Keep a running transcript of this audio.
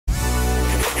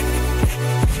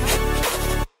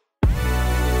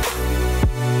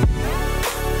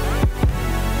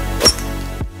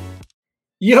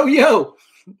Yo, yo.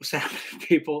 What's happening,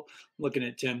 people? Looking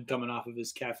at Tim coming off of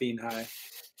his caffeine high.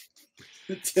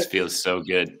 This feels so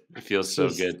good. It feels so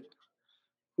good.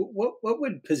 What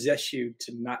would possess you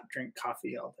to not drink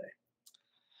coffee all day?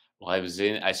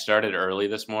 Well, I started early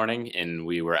this morning and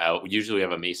we were out. Usually we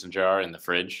have a mason jar in the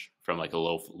fridge from like a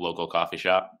local coffee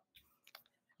shop.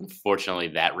 Unfortunately,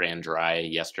 that ran dry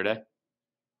yesterday.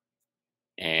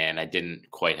 And I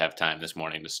didn't quite have time this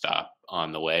morning to stop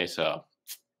on the way. So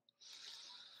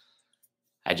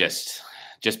I just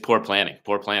poor planning.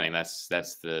 Poor planning. That's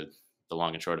the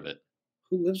long and short of it.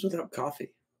 Who lives without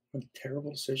coffee? What a terrible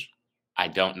decision. I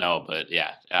don't know, but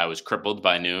yeah, I was crippled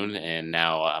by noon, and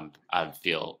now I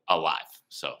feel alive,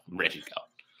 so I'm ready to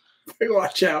go. Hey,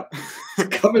 watch out!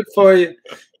 Coming for you,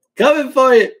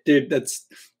 dude. That's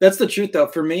the truth, though.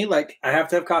 For me, like I have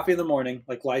to have coffee in the morning.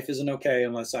 Like life isn't okay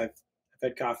unless I've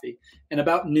had coffee. And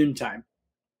about noontime,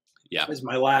 yeah, is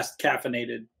my last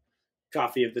caffeinated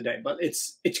coffee of the day. But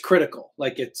it's critical.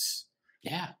 Like it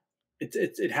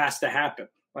has to happen.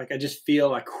 Like I just feel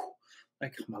like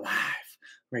I'm alive.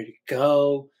 Ready to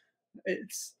go.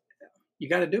 You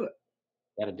got to do it.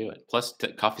 Got to do it. Plus,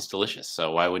 coffee's delicious.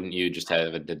 So why wouldn't you just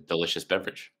have a delicious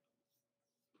beverage?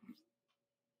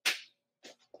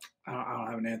 I don't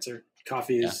have an answer.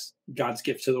 Coffee is God's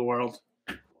gift to the world.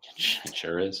 It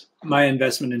sure is. My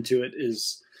investment into it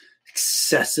is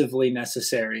excessively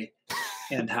necessary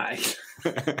and high.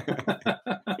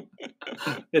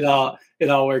 It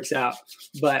all works out.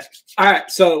 But all right,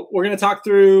 so we're going to talk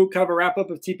through kind of a wrap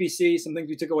up of TPC, some things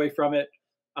we took away from it.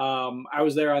 I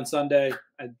was there on Sunday.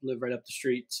 I live right up the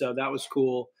street, so that was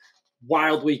cool.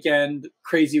 Wild weekend,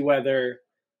 crazy weather.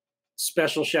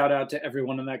 Special shout out to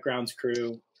everyone in that grounds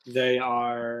crew. They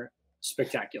are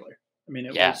spectacular. I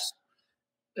mean,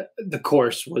 the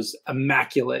course was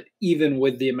immaculate, even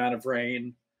with the amount of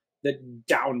rain that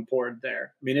downpoured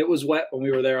there. I mean, it was wet when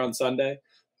we were there on Sunday.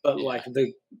 But like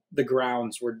the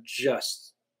grounds were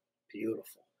just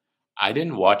beautiful. I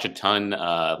didn't watch a ton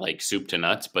like soup to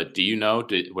nuts, but do you know,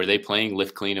 were they playing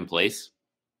Lift Clean in Place?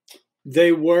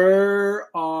 They were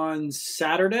on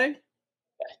Saturday.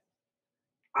 Okay.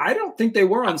 I don't think they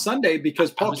were on Sunday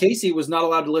because Paul Casey was not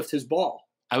allowed to lift his ball.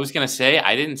 I was going to say,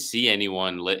 I didn't see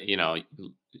anyone,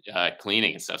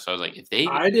 cleaning and stuff. So I was like, if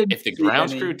the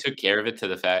grounds crew took care of it to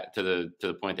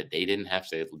the point that they didn't have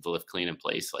to lift clean in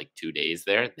place like 2 days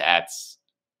there, that's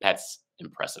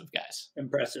impressive, guys.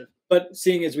 Impressive. But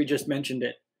seeing as we just mentioned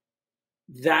it,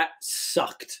 that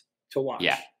sucked to watch.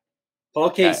 Yeah.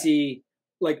 Paul Casey,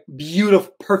 like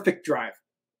beautiful, perfect drive.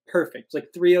 Perfect.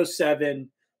 Like 307,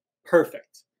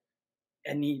 perfect.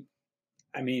 And he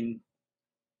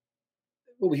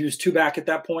was 2 back at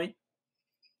that point.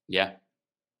 Yeah.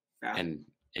 And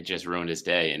it just ruined his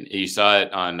day. And you saw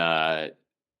it on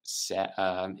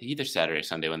either Saturday or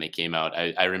Sunday when they came out.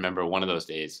 I remember one of those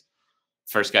days.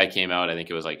 First guy came out, I think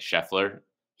it was like Scheffler.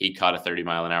 He caught a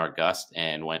 30-mile-an-hour gust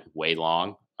and went way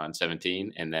long on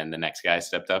 17. And then the next guy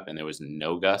stepped up and there was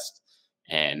no gust.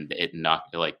 And it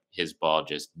knocked, like his ball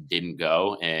just didn't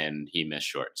go and he missed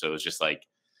short. So it was just like,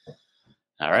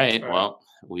 all right, well,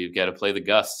 we've got to play the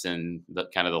gusts and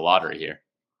kind of the lottery here.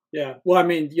 Yeah. Well, I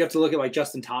mean, you have to look at like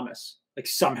Justin Thomas, like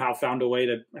somehow found a way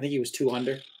to, I think he was 2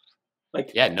 under.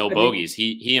 Like, no bogeys.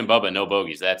 He and Bubba, no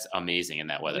bogeys. That's amazing in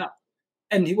that weather. No.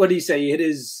 And what did he say? He hit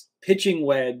his pitching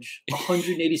wedge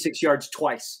 186 yards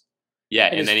twice. Yeah.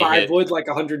 And then he hit wood like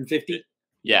 150.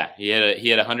 Yeah. He had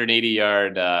a 180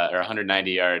 yard or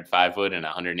 190 yard 5-wood and a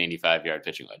 185 yard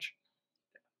pitching wedge.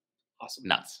 Awesome.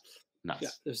 Nuts. Yeah,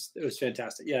 it was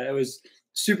fantastic. Yeah, it was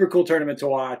super cool tournament to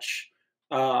watch.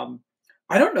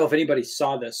 I don't know if anybody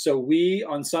saw this. So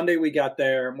on Sunday, we got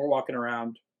there and we're walking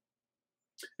around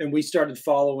and we started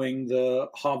following the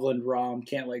Hovland Rahm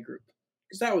Cantlay group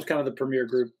because that was kind of the premier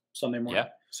group Sunday morning. Yeah,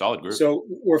 solid group. So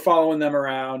we're following them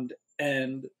around.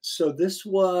 And so this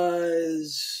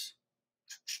was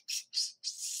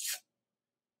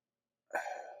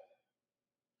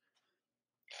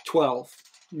 $12,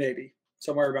 maybe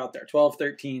somewhere about there, 12,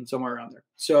 13, somewhere around there.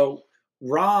 So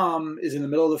Rahm is in the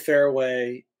middle of the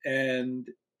fairway and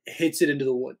hits it into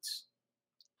the woods.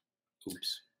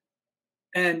 Oops.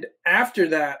 And after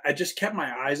that, I just kept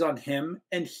my eyes on him,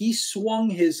 and he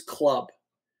swung his club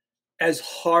as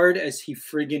hard as he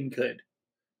friggin' could,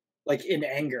 like in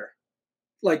anger,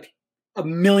 like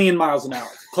 1,000,000 miles an hour,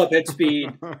 club head speed,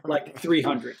 like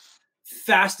 300,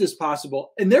 fast as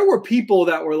possible. And there were people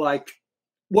that were like,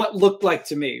 what looked like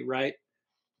to me, right?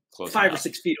 Close 5 enough. or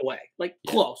 6 feet away, like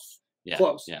close. Yeah.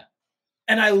 Close. Yeah.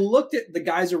 And I looked at the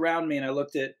guys around me and I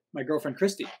looked at my girlfriend,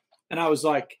 Christy, and I was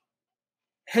like,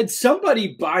 had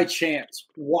somebody by chance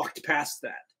walked past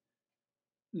that,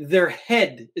 their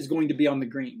head is going to be on the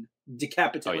green, Oh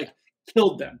decapitated, yeah. like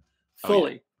killed them Oh yeah.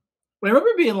 fully. But I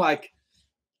remember being like,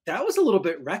 that was a little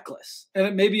bit reckless.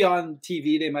 And maybe on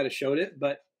TV they might have showed it,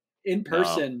 but in No.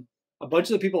 person, a bunch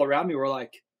of the people around me were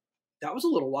like, that was a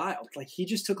little wild. Like he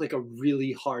just took like a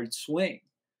really hard swing.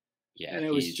 Yeah. And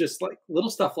it was just like little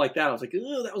stuff like that. I was like,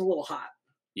 oh, that was a little hot.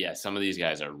 Yeah. Some of these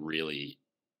guys are really,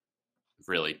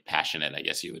 really passionate, I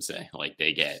guess you would say. Like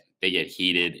they get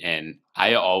heated, and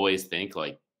I always think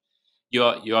like you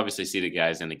obviously see the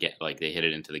guys in the like they hit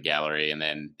it into the gallery, and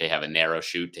then they have a narrow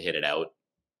shoot to hit it out.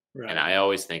 And Right. I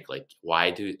always think like,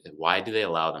 why do they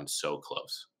allow them so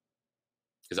close?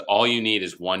 Because all you need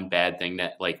is one bad thing,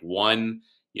 that like one,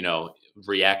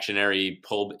 reactionary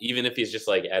pull, even if he's just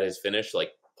like at his finish,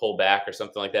 like pull back or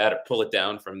something like that, or pull it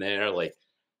down from there, like,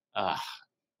 uh,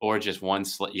 or just one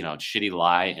shitty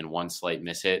lie and one slight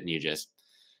mishit, and you just,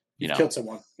 You've killed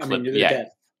someone. I mean, they're yeah, dead.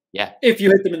 yeah, If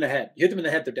you hit them in the head,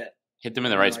 they're dead. hit them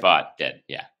in the right spot, dead,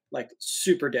 yeah, Like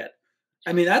super dead.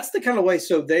 I mean, that's the kind of way.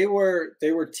 So they were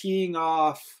teeing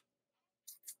off.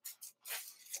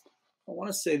 I want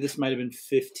to say this might have been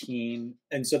 15,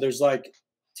 and so there's like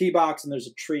tee box and there's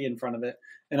a tree in front of it,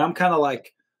 and I'm kind of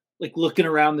like looking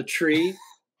around the tree,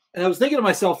 and I was thinking to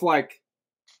myself like,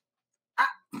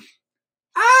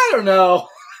 I don't know,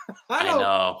 I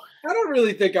know. I don't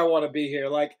really think I want to be here.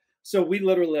 Like, so we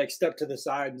literally like stepped to the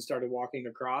side and started walking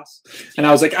across, and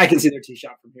I was like, I can see their tee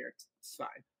shot from here. It's fine.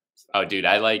 Oh, dude,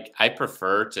 I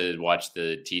prefer to watch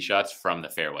the tee shots from the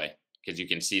fairway because you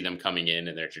can see them coming in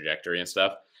and their trajectory and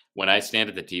stuff. When I stand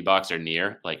at the tee box or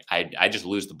near, like I just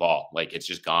lose the ball. Like it's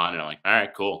just gone, and I'm like, all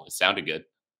right, cool. It sounded good.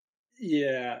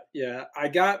 Yeah, yeah. I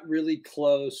got really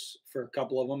close for a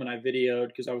couple of them, and I videoed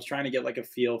because I was trying to get like a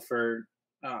feel for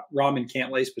Rahm and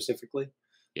Cantlay specifically,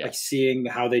 Yeah, like seeing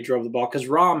how they drove the ball. Because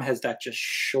Rahm has that just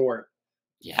short,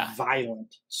 yeah,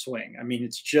 violent swing. I mean,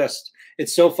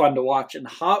 it's so fun to watch. And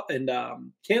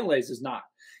Cantlay's is not.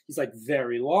 He's like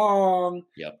very long,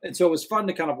 yep. and so it was fun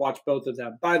to kind of watch both of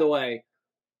them. By the way,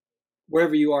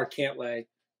 wherever you are, Cantlay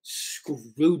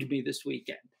screwed me this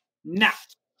weekend. Now,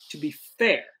 to be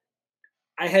fair,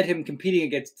 I had him competing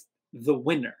against the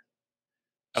winner.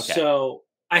 Okay. So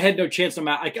I had no chance.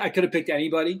 I could have picked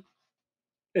anybody,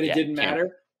 and it didn't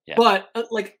matter. Yeah. But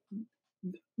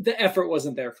the effort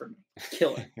wasn't there for me.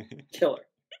 Killer.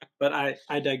 But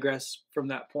I digress from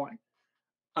that point.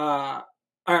 All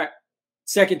right.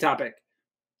 Second topic: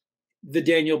 the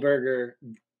Daniel Berger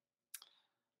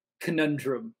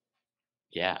conundrum.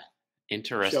 Yeah,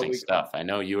 interesting stuff. I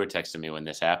know you were texting me when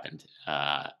this happened.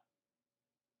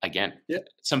 Again,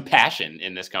 some passion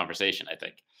in this conversation, I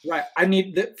think. Right.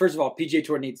 First of all, PGA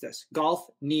Tour needs this. Golf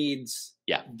needs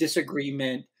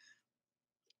disagreement.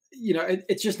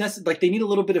 It's just necessary. Like they need a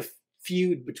little bit of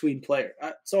feud between players.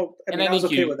 So I was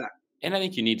okay with that. And I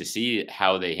think you need to see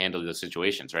how they handle those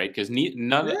situations, right? Because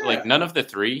none of the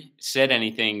three said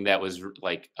anything that was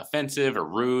like offensive or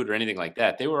rude or anything like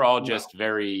that. They were all just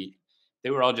very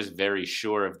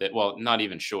sure of that. Well, not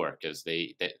even sure, because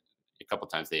they a couple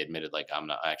times they admitted like, I'm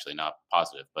not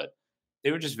positive, but they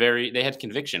were just they had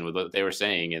conviction with what they were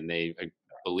saying, and they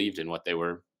believed in what they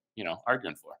were,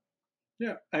 arguing for.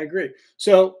 Yeah, I agree.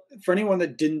 So for anyone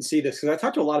that didn't see this, because I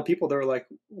talked to a lot of people that were like,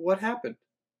 what happened?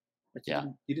 Like,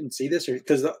 you didn't see this? Or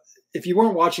because if you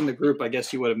weren't watching the group, I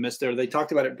guess you would have missed it. They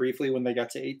talked about it briefly when they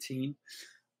got to 18.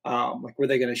 Like, were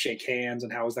they going to shake hands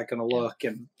and how was that going to look?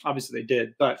 And obviously they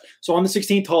did. But so on the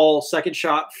 16th hole, second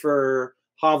shot for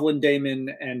Hovland, Damon,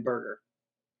 and Berger.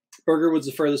 Berger was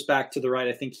the furthest back to the right.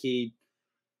 I think he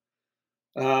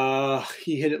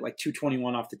hit it like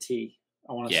 221 off the tee.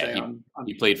 I want to say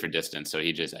he played for distance, so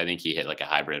I think he hit like a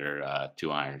hybrid or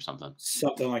 2-iron or something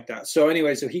like that. So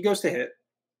anyway, so he goes to hit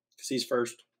because he's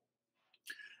first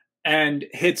and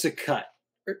hits a cut,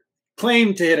 or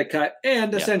claimed to hit a cut,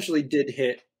 and essentially did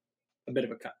hit a bit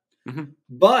of a cut. Mm-hmm.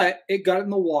 But it got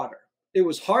in the water. It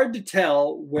was hard to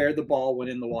tell where the ball went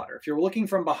in the water. If you're looking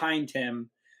from behind him,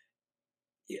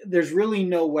 there's really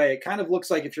no way. It kind of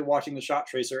looks like if you're watching the shot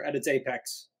tracer at its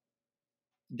apex,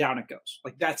 down it goes.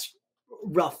 Like that's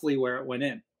roughly where it went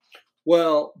in.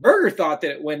 Well, Berger thought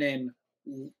that it went in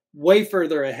way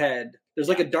further ahead. There's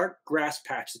like a dark grass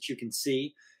patch that you can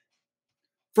see.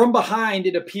 From behind,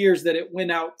 it appears that it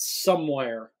went out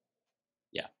somewhere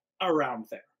around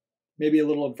there. Maybe a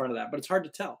little in front of that, but it's hard to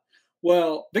tell.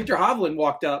 Well, Victor Hovland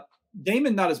walked up.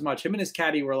 Damon, not as much. Him and his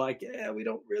caddy were like, we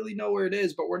don't really know where it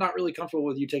is, but we're not really comfortable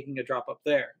with you taking a drop up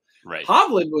there. Right.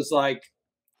 Hovland was like,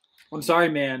 I'm sorry,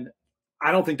 man.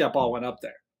 I don't think that ball went up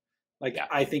there. Like,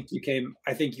 I think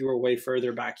you were way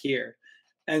further back here.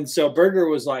 And so Berger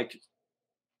was like,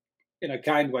 in a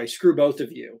kind way, screw both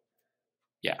of you.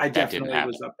 Yeah, I that didn't definitely happen.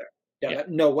 was up there. Yeah, Yeah.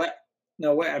 no way.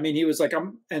 No way. I mean, he was like,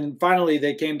 and finally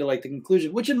they came to like the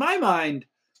conclusion, which in my mind,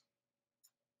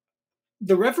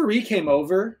 the referee came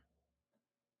over.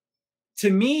 To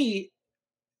me,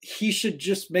 he should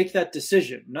just make that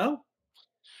decision. No?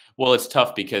 Well, it's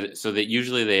tough because so that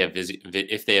usually they have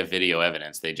if they have video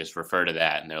evidence, they just refer to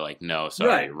that and they're like, "No, sorry,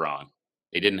 Right. you're wrong."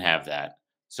 They didn't have that.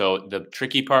 So the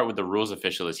tricky part with the rules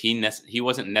official is he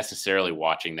wasn't necessarily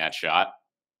watching that shot.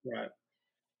 Right.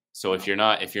 So No. if you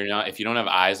don't have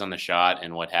eyes on the shot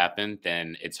and what happened,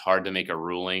 then it's hard to make a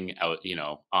ruling out,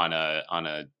 on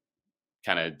a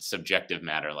kind of subjective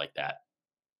matter like that.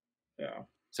 Yeah.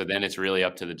 So then it's really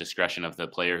up to the discretion of the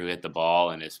player who hit the ball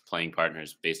and his playing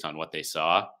partners based on what they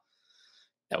saw.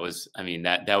 I mean,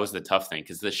 that was the tough thing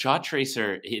because the shot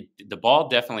tracer, the ball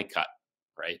definitely cut,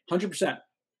 right? 100%.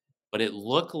 But it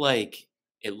looked like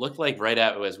right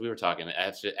after, as we were talking,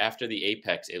 after the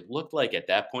apex, it looked like at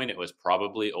that point it was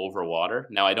probably over water.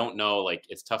 Now I don't know, like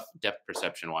it's tough depth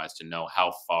perception wise to know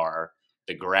how far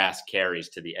the grass carries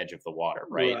to the edge of the water,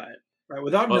 right? Right. Right.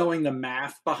 Without But knowing the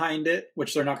math behind it,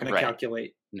 which they're not going to right,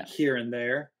 calculate no, here and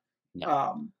there, no,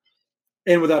 um,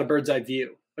 and without a bird's eye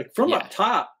view, like from up yeah,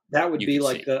 top, that would you be could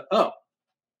like see, it's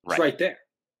right, right there,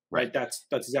 right. right? That's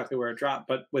exactly where it dropped.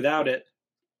 But without it,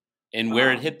 And um,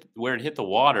 where it hit the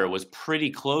water was pretty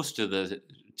close to the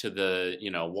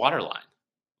water line.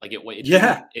 Like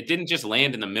yeah, it didn't just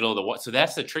land in the middle of the water. So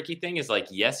that's the tricky thing is like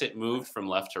yes, it moved from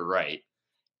left to right.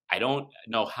 I don't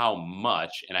know how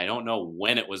much, and I don't know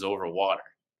when it was over water,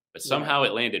 but right. somehow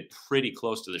it landed pretty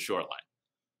close to the shoreline.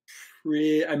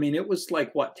 I mean, it was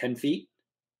like what 10 feet.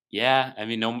 Yeah, I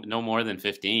mean no more than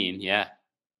 15. Yeah,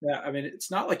 Yeah, I mean,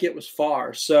 it's not like it was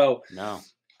far. So, no,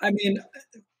 I mean,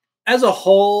 as a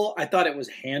whole, I thought it was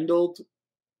handled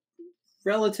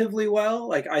relatively well.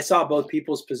 Like I saw yeah, both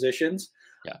people's positions.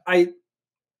 yeah, I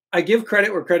I give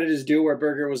credit where credit is due. Where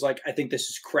Berger was like, I think this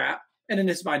is crap, and in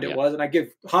his mind it yeah, was. And I give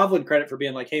Hovland credit for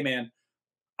being like, Hey man,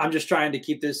 I'm just trying to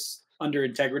keep this under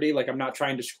integrity. Like I'm not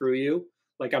trying to screw you.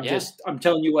 Like yeah. I'm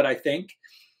telling you what I think.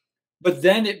 But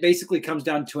then it basically comes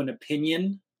down to an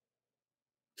opinion,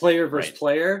 player versus Right.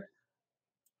 player.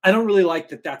 I don't really like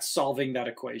that. That's solving that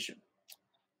equation.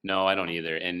 No, I don't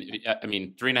either. And I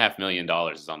mean, $3.5 million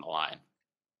is on the line.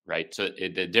 Right? So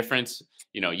the difference,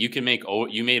 you made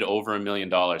over $1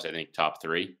 million, I think, top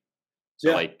three. So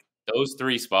Yeah. like those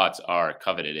three spots are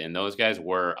coveted, and those guys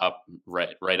were up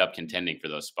right up contending for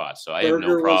those spots. So I have no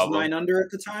Berger was problem. 9 under at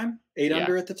the time, eight Yeah,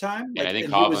 under at the time. and I Like, think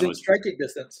and he was Hovland in was striking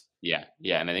distance. yeah,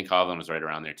 and I think Hovland was right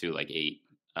around there too, like 8.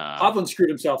 Hovland screwed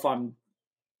himself on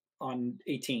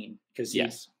 18 because he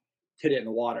Yes, hit it in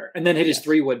the water and then hit his yes,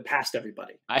 3 wood past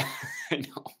everybody. I I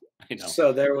know,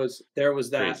 So there was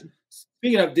that. crazy.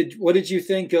 Speaking of, what did you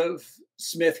think of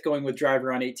Smith going with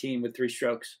driver on 18 with 3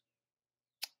 strokes?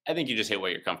 I think you just hit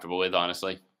what you're comfortable with,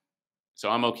 honestly. So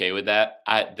I'm okay with that.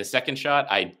 The second shot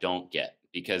I don't get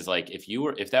because like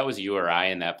if that was you or I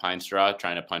in that pine straw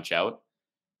trying to punch out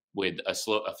with a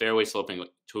fairway sloping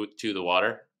to the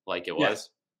water like it Yeah, was,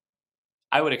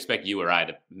 I would expect you or I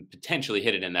to potentially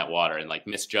hit it in that water and like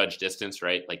misjudge distance,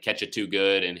 right? Like catch it too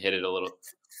good and hit it a little.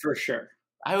 for sure,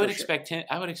 I for would sure, expect him.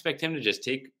 I would expect him to just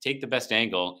take the best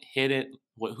angle, hit it.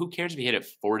 Who cares if you hit it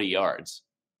 40 yards?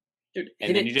 dude. And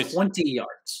Hit then you it just 20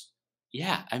 yards.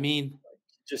 yeah. I mean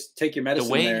Just take your the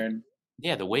medicine there way and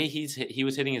yeah, the way he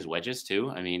was hitting his wedges too.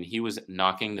 I mean, he was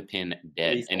knocking the pin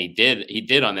dead, and lethal. he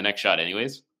did on the next shot,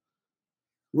 anyways.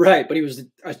 Right, but he was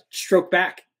a stroke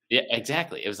back. Yeah,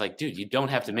 exactly. It was like, dude, you don't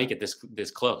have to make it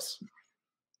this close.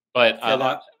 But Yeah,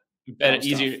 that better was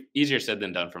tough. easier said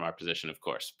than done from our position, of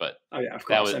course. But Oh yeah, of that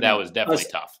course. was I that mean, was definitely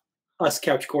us tough. us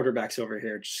couch quarterbacks over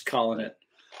here just Yeah,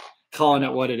 I calling it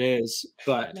know, what it is. I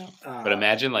But know. But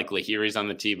imagine like Lahiri's on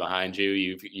the tee behind you.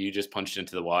 You just punched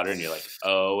into the water, and you're like,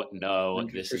 oh no,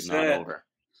 hundred this is not percent, over.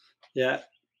 yeah,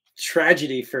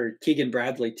 tragedy for Keegan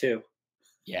Bradley too.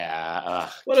 Yeah,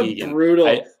 What a Keegan. I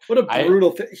brutal, what a I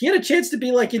brutal. He had a chance to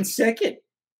be like in second.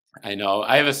 I know.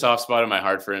 I have a soft spot in my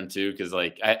heart for him too, because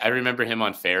like I remember him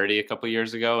on Faraday a couple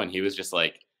years ago, and he was just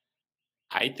like,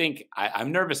 I think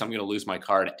I'm nervous. I'm going to lose my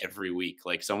card every week.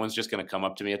 Like someone's just going to come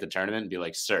up to me at the tournament and be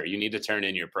like, "Sir, you need to turn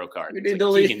in your pro card." We It's need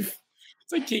like to Keegan. leave.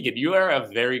 It's like Keegan. You are a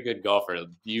very good golfer.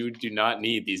 You do not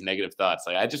need these negative thoughts.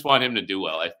 Like I just want him to do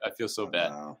well. I feel so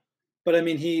bad. Wow. But I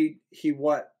mean, he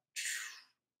what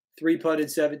 3 putted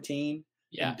 17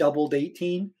 Yeah, and doubled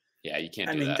 18. yeah. You can't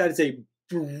I do mean, that. that is a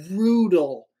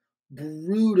brutal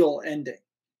ending.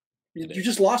 It You is.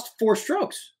 just lost 4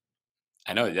 strokes.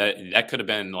 I know that could have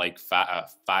been like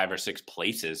 5 or 6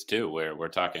 places too, where we're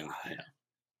talking,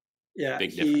 Yeah,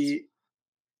 big difference.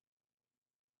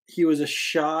 he was a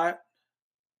shot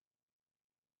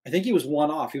I think he was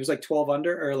one off. He was like 12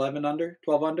 under or 11 under,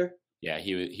 12 under. Yeah,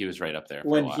 he was right up there for a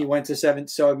When while. he went to 7.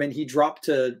 So, I mean, he dropped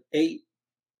to 8.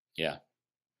 Yeah.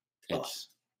 It's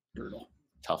brutal.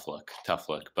 Tough look.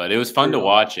 But it was fun to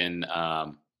watch. And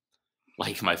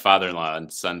like my father-in-law on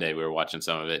Sunday, we were watching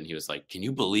some of it, and he was like, "Can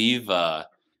you believe?"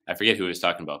 I forget who he was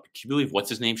talking about. But can you believe what's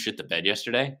his name shit the bed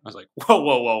yesterday? I was like,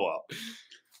 "Whoa!"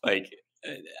 Like,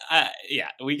 yeah,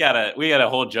 we gotta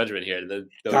hold judgment here. The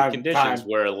conditions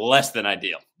were less than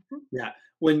ideal. Yeah,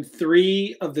 when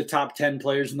 3 of the top 10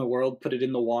 players in the world put it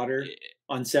in the water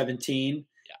on 17,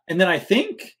 and then I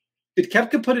think did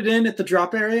Koepka put it in at the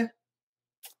drop area?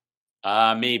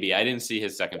 Maybe I didn't see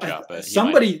his second shot, but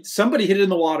somebody hit it in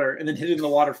the water and then hit it in the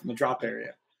water from the drop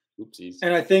area. Oopsies.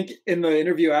 And I think in the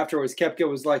interview afterwards, Koepka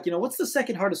was like, "What's the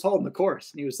second hardest hole in the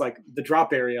course?" And he was like, "The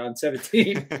drop area on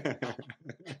 17."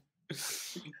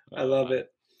 I love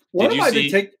it. Did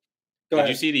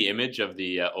you see the image of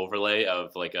the overlay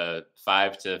of like a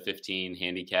 5 to 15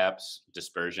 handicaps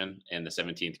dispersion in the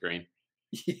 17th green?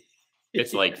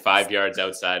 It's like 5 yards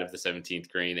outside of the 17th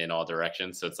green in all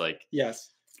directions. So it's like,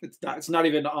 yes, it's not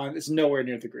even on. It's nowhere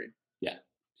near the green. Yeah.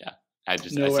 I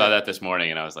saw that this morning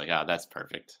and I was like, "Oh, that's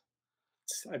perfect."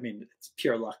 I mean, it's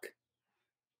pure luck.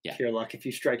 Yeah, pure luck. If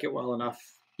you strike it well enough,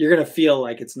 you're gonna feel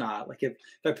like it's not. Like if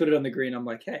I put it on the green, I'm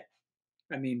like, hey,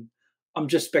 I mean, I'm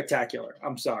just spectacular.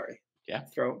 I'm sorry. Yeah,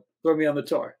 throw me on the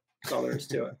tour. That's all there is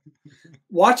to it.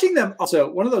 Watching them also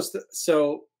one of those.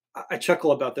 So I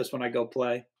chuckle about this when I go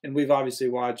play, and we've obviously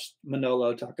watched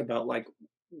Manolo talk about like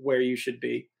where you should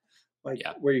be,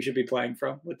 where you should be playing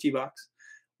from with T-Box.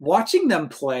 Watching them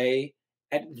play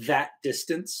at that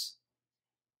distance,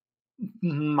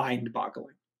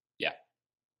 mind-boggling. Yeah,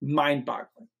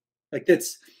 mind-boggling. Like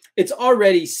it's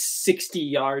already 60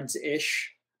 yards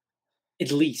ish,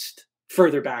 at least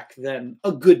further back than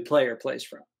a good player plays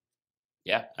from.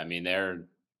 Yeah, I mean their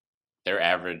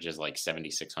average is like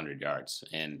 7,600 yards,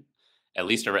 and at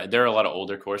least there are a lot of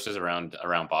older courses around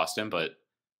Boston, but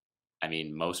I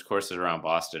mean most courses around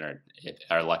Boston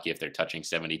are lucky if they're touching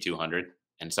 7,200,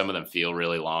 and some of them feel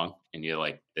really long, and you're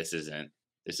like, this isn't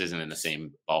in the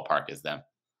same ballpark as them.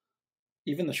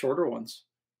 Even the shorter ones.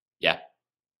 Yeah.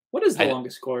 What is the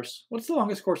longest course? What's the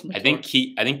longest course in the tour?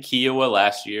 I think Kiowa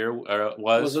last year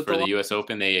was for the U.S.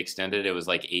 Open. They extended. It was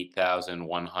like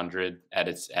 8,100 at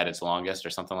its longest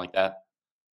or something like that.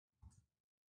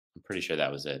 I'm pretty sure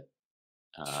that was it.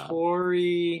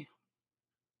 Torrey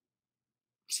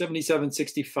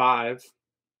 77.65.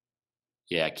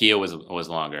 Yeah, Kiowa was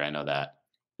longer. I know that.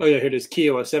 Oh yeah, here it is.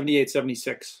 Kiowa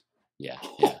 78.76. Yeah.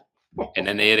 And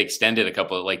then they had extended a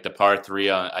couple, like the par 3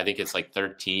 on, I think it's like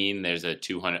 13. There's a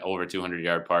over 200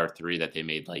 yard par 3 that they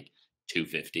made like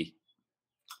 250.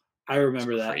 I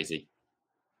remember that. Crazy.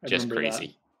 Just crazy.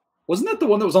 That. Wasn't that the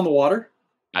one that was on the water?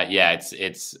 Yeah,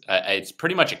 it's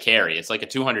pretty much a carry. It's like a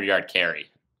 200 yard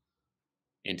carry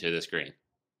into the screen.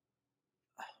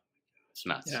 It's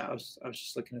nuts. Yeah, I was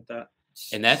just looking at that.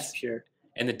 And that's pure.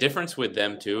 And the difference with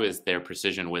them too is their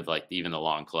precision with like even the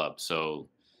long club. So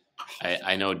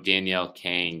I know Danielle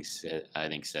Kang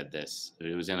said this.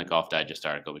 It was in a Golf Digest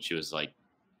article, but she was like,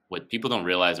 what people don't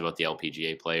realize about the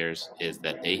LPGA players is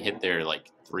that they hit their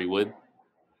like 3-wood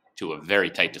to a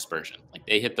very tight dispersion. Like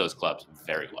they hit those clubs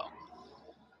very well.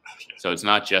 So it's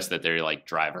not just that they're like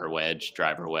driver wedge. They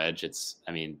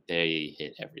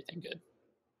hit everything good.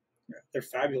 Yeah, they're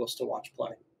fabulous to watch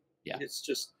play. Yeah. It's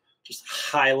just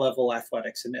high level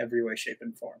athletics in every way, shape,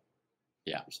 and form.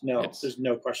 Yeah. There's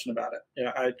no question about it.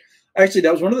 Yeah. I actually,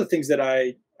 that was one of the things that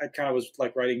I kind of was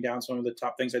like writing down some of the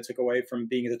top things I took away from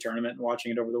being at the tournament and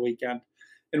watching it over the weekend.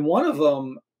 And one of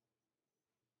them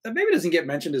that maybe doesn't get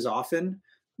mentioned as often,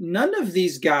 none of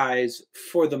these guys,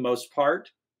 for the most part,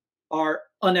 are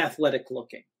unathletic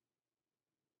looking.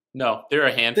 No, they're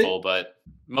a handful, but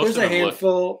most of them there's a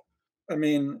handful. I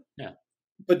mean, yeah.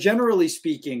 But generally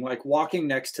speaking, like walking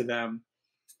next to them,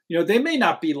 they may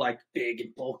not be like big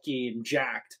and bulky and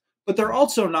jacked, but they're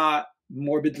also not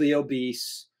morbidly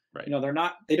obese. Right.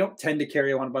 They don't tend to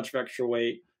carry on a bunch of extra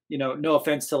weight. No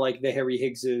offense to like the Harry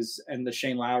Higgses and the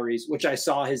Shane Lowrys, which I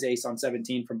saw his ace on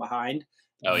 17 from behind.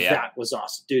 Oh yeah. That was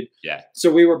awesome, dude. Yeah.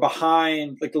 So we were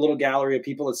behind like the little gallery of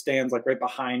people that stands like right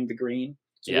behind the green.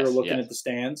 So we were looking at the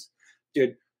stands,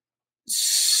 dude.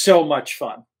 So much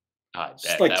fun.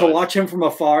 Watch him from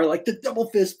afar, like the double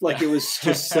fist, like it was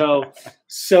just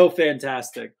so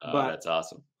fantastic. Oh, that's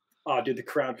awesome. Oh, dude, the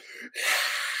crowd.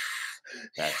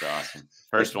 That's awesome.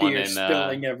 First one in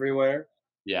spilling everywhere.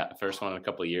 Yeah, first one in a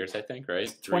couple of years, I think,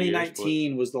 right?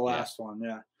 2019 was the last one,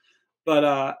 yeah.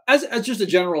 But as just a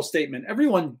general statement,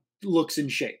 everyone looks in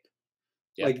shape.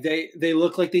 Yeah. Like they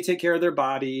look like they take care of their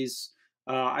bodies.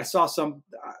 I saw some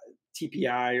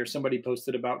TPI or somebody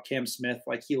posted about Cam Smith,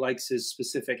 like he likes his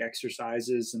specific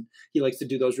exercises and he likes to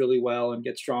do those really well and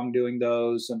get strong doing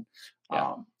those. And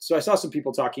so I saw some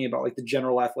people talking about like the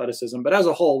general athleticism, but as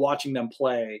a whole, watching them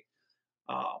play,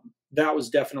 that was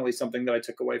definitely something that I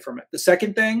took away from it. The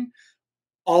second thing,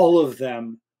 all of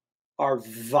them are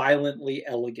violently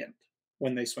elegant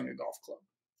when they swing a golf club.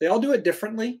 They all do it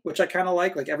differently, which I kind of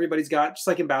like. Like everybody's got, just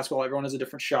like in basketball, everyone has a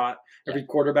different shot. Every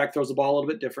quarterback throws the ball a little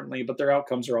bit differently, but their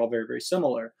outcomes are all very, very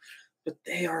similar. But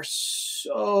they are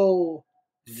so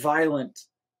violent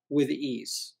with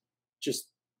ease. Just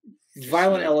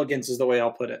violent elegance is the way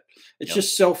I'll put it. It's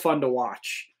just so fun to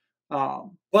watch.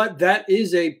 But that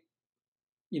is a,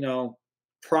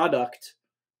 product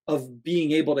of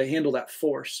being able to handle that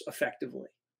force effectively.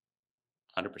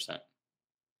 100%.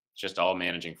 Just all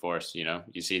managing force.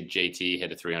 You see JT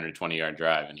hit a 320-yard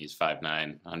drive and he's 5'9",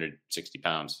 160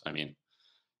 pounds. I mean,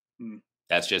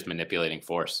 that's just manipulating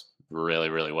force really,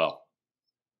 really well.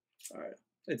 All right.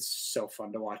 It's so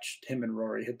fun to watch him and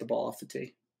Rory hit the ball off the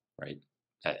tee. Right.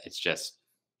 It's just,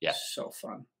 so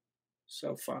fun.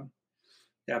 So fun.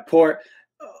 Yeah. What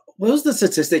was the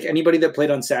statistic? Anybody that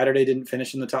played on Saturday didn't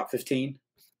finish in the top 15?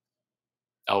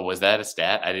 Oh, was that a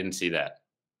stat? I didn't see that.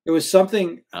 It was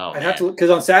something. I'd have to look because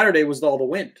on Saturday was all the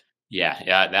wind.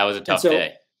 Yeah, that was a tough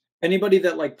day. Anybody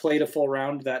that like played a full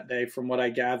round that day, from what I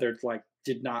gathered, like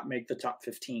did not make the top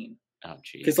 15. Oh,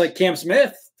 geez. Because like Cam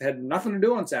Smith had nothing to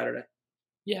do on Saturday.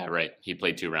 Yeah, right. He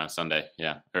played 2 rounds Sunday.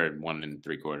 Yeah, or 1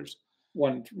 3/4.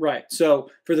 Right.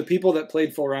 So for the people that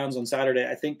played full rounds on Saturday,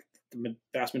 I think the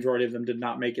vast majority of them did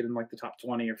not make it in like the top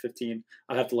 20 or 15.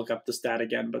 I'll have to look up the stat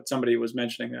again, but somebody was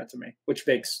mentioning that to me, which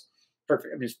makes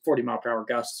perfect. I mean, it's 40-mile-per-hour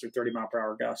gusts or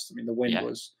 30-mile-per-hour gusts. I mean, the wind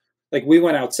was like, we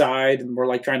went outside and we're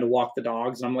like trying to walk the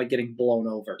dogs and I'm like getting blown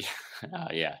over.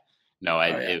 Yeah. No,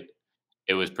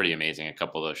 it was pretty amazing. A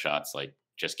couple of those shots, like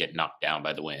just get knocked down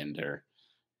by the wind or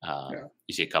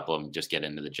you see a couple of them just get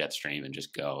into the jet stream and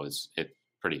just go. It's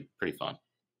pretty fun.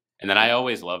 And then I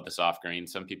always love the soft green.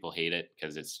 Some people hate it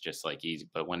because it's just like easy.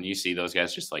 But when you see those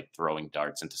guys just like throwing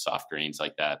darts into soft greens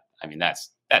like that, I mean,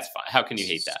 that's fine. How can you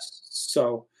hate that?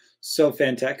 So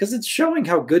fantastic, because it's showing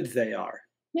how good they are.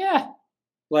 Yeah.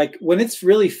 Like when it's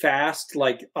really fast,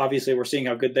 like obviously we're seeing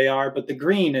how good they are, but the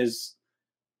green is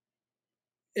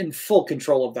in full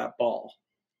control of that ball.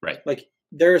 Right. Like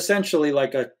they're essentially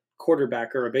like a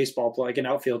quarterback or a baseball player, like an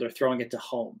outfielder throwing it to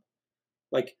home.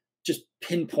 Like just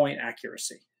pinpoint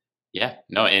accuracy. Yeah.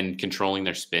 No, and controlling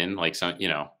their spin, like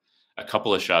a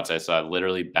couple of shots I saw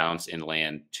literally bounce and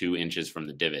land 2 inches from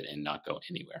the divot and not go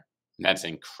anywhere. And that's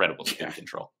incredible spin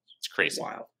control. It's crazy.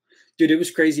 Wow. Dude, it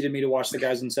was crazy to me to watch the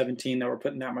guys in 17 that were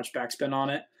putting that much backspin on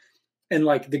it. And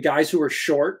like the guys who were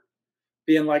short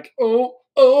being like, oh,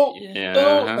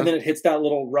 and then it hits that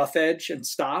little rough edge and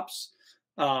stops.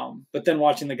 But then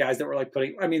watching the guys that were like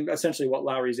essentially what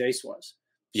Lowry's ace was.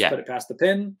 Just put it past the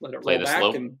pin, let it roll back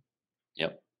slope.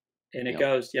 And it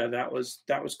goes. Yeah, that was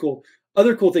cool.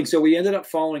 Other cool thing. So we ended up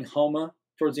following Homa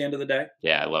towards the end of the day.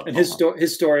 Yeah, I love and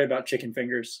his story about chicken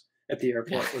fingers at the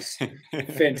airport was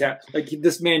fantastic. Like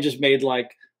this man just made like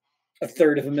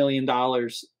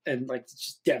 $350,000 and like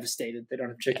just devastated. They don't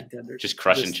have chicken tenders. Just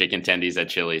crushing chicken tendies at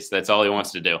Chili's. That's all he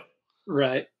wants to do.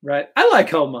 Right. I like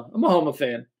Homa. I'm a Homa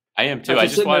fan. I am too. I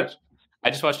just watched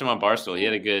him on Barstool. He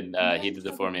had a good. He did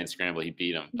the 4-man scramble. He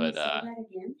beat him, but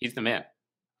he's the man.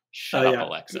 Shut up,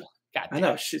 Alexa. God damn. I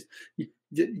know.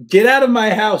 Get out of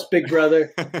my house, big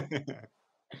brother.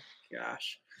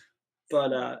 Gosh.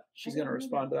 But she's going to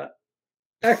respond to that.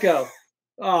 Echo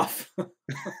off.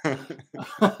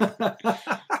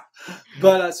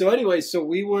 But so anyway, so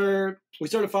we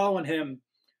started following him,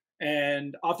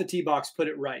 and off the tee box, put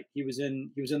it right. He was in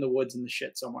the woods in the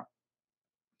shit somewhere.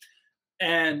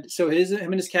 And so him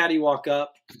and his caddy walk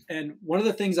up, and one of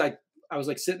the things I was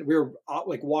like sitting, we were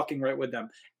like walking right with them.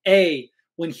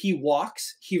 When he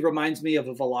walks, he reminds me of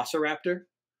a velociraptor.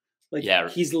 Like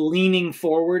he's leaning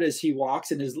forward as he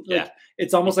walks, and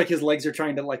it's almost like his legs are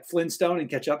trying to like Flintstone and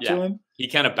catch up to him. He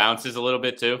kind of bounces a little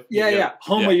bit too.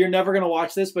 Homa, you're never going to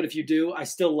watch this, but if you do, I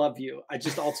still love you. I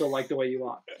just also like the way you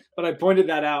walk. But I pointed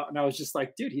that out, and I was just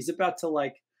like, dude, he's about to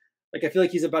like I feel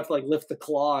like he's about to like lift the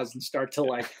claws and start to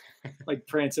like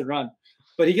prance and run.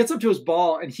 But he gets up to his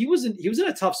ball, and he was in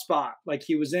a tough spot. Like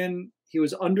he was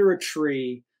under a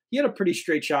tree. He had a pretty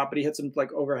straight shot, but he had some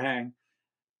like overhang.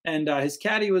 And his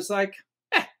caddy was like,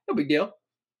 no big deal.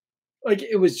 Like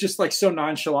it was just like so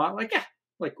nonchalant, like,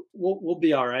 like we'll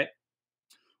be all right.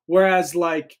 Whereas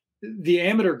like the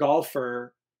amateur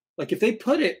golfer, like if they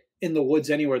put it in the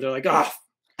woods anywhere, they're like,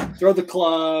 throw the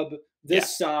club.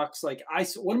 This sucks. Like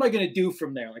what am I going to do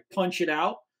from there? Like punch it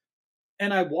out.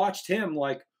 And I watched him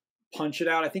like punch it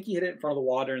out. I think he hit it in front of the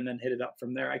water and then hit it up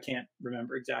from there. I can't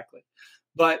remember exactly,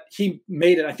 but he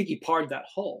made it. I think he parred that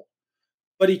hole,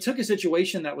 but he took a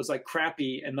situation that was like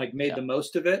crappy and like made the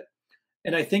most of it.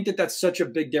 And I think that that's such a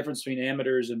big difference between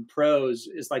amateurs and pros,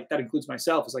 is like, that includes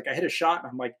myself. It's like I hit a shot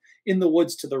and I'm like in the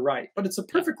woods to the right, but it's a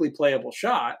perfectly playable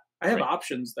shot. I have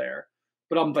options there,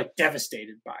 but I'm like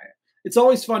devastated by it. It's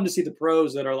always fun to see the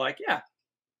pros that are like, yeah,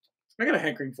 I got a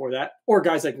hankering for that. Or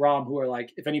guys like Rahm who are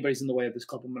like, if anybody's in the way of this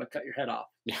club, I'm going to cut your head off.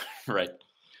 Yeah, right.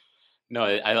 No,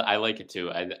 I like it too.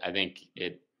 I think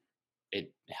it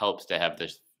helps to have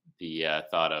the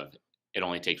thought of it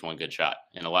only takes one good shot,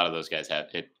 and a lot of those guys have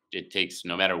it. It takes,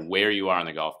 no matter where you are on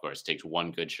the golf course, it takes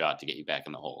one good shot to get you back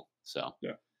in the hole. So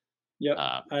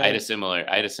I had a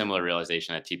similar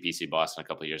realization at TPC Boston a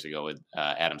couple of years ago with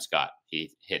Adam Scott.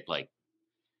 He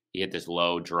hit this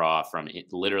low draw from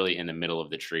literally in the middle of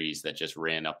the trees that just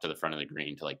ran up to the front of the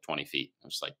green to like 20 feet. I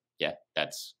was like, yeah,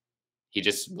 he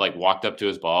just like walked up to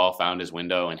his ball, found his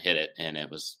window and hit it. And it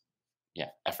was,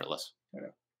 effortless.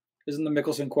 Yeah. Isn't the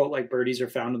Mickelson quote like birdies are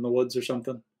found in the woods or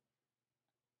something?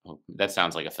 Well, that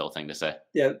sounds like a Phil thing to say.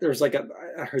 Yeah. There's like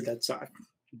I heard that song.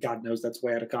 God knows that's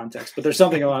way out of context, but there's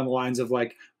something along the lines of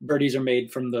like birdies are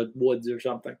made from the woods or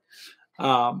something.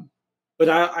 But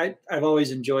I've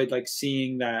always enjoyed like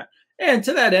seeing that. And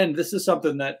to that end, this is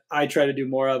something that I try to do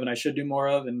more of and I should do more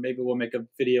of. And maybe we'll make a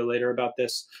video later about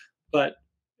this. But,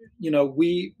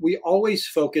 we always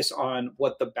focus on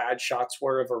what the bad shots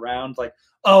were of a round. Like,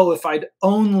 oh, if I'd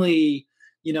only,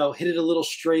 hit it a little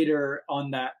straighter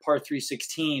on that par 3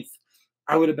 16th,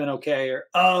 I would have been okay. Or,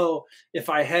 oh, if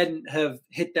I hadn't have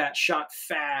hit that shot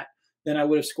fat, then I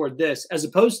would have scored this. As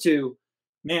opposed to,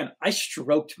 man, I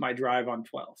stroked my drive on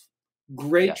 12.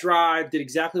 Great drive, did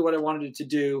exactly what I wanted it to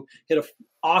do, hit an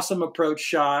awesome approach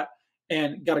shot,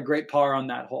 and got a great par on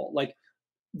that hole. Like,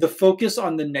 the focus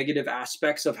on the negative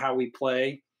aspects of how we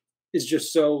play is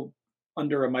just so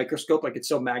under a microscope. Like, it's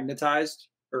so magnetized.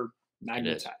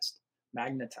 Magnetized.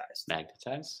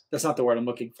 That's not the word I'm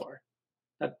looking for.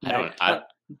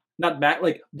 Not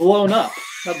like blown up.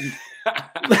 I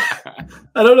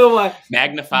don't know why.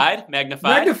 Magnified.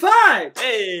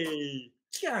 Hey.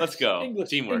 Gosh, let's go.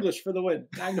 Teamwork. English for the win.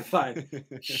 Magnified.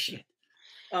 Shit.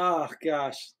 Oh,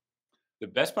 gosh. The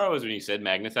best part was when you said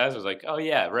magnetized. I was like, oh,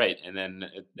 yeah, right. And then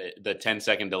the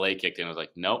 10-second delay kicked in. I was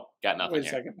like, nope, got nothing. Wait a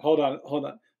second. Hold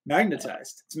on.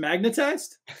 Magnetized. It's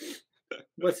magnetized?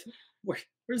 Where's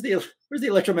the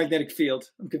electromagnetic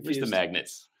field? I'm confused. Where's the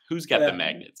magnets? Who's got the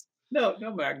magnets? No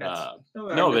magnets.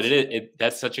 No, but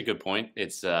that's such a good point.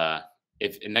 It's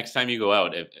if next time you go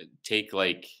out, take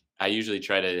like, I usually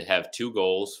try to have 2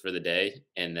 goals for the day,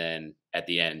 and then at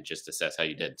the end, just assess how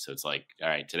you did. So it's like, all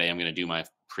right, today I'm going to do my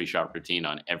pre-shot routine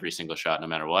on every single shot, no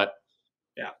matter what.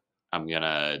 Yeah. And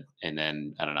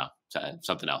then, I don't know,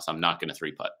 something else. I'm not going to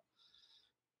 3-putt.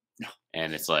 No.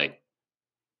 And it's like,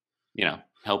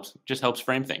 helps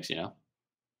frame things, Yeah.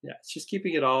 It's just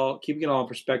keeping it all in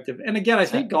perspective. And again, I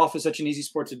think golf is such an easy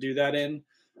sport to do that in,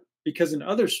 because in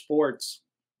other sports,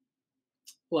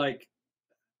 like,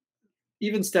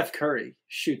 even Steph Curry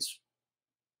shoots,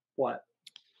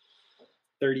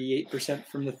 38%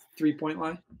 from the 3-point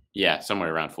line? Yeah,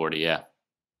 somewhere around 40, yeah.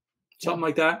 Something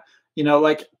like that.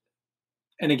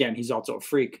 And again, he's also a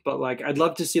freak, but like, I'd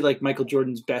love to see like Michael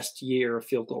Jordan's best year of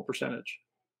field goal percentage.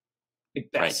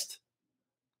 Like, best.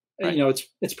 Right.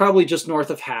 It's probably just north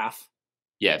of half.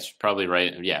 Yeah, it's probably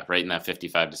right. Yeah, right in that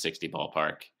 55 to 60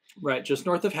 ballpark. Right, just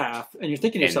north of half. And you're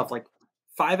thinking to yourself, like,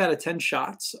 5 out of 10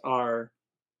 shots are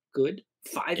good.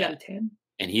 5 out of 10?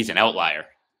 And he's an outlier.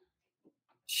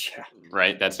 Yeah.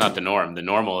 Right? That's not the norm. The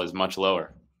normal is much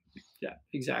lower. Yeah,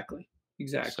 exactly.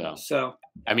 So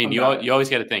I mean, you always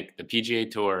got to think the PGA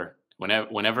Tour,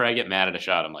 whenever I get mad at a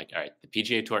shot, I'm like, all right, the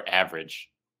PGA Tour average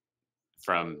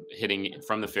from hitting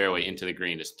from the fairway into the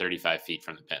green is 35 feet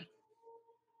from the pin.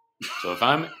 So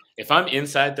if I'm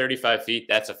inside 35 feet,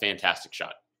 that's a fantastic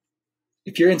shot.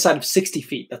 If you're inside of 60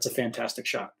 feet, that's a fantastic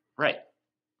shot. Right.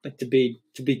 Like, to be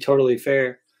totally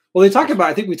fair. Well, I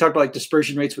think we talked about like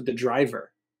dispersion rates with the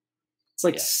driver. It's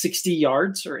like 60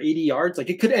 yards or 80 yards. Like,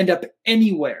 it could end up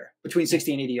anywhere between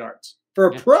 60 and 80 yards for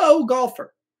a pro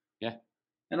golfer. Yeah.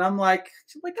 And I'm like,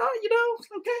 oh,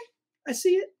 okay, I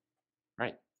see it.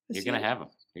 Right. You're going to have them.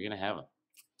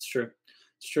 It's true.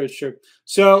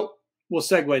 So we'll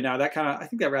segue now. I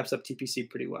think that wraps up TPC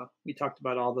pretty well. We talked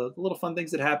about all the little fun things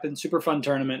that happened. Super fun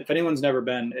tournament. If anyone's never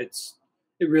been, it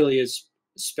really is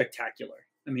spectacular.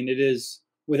 I mean, it is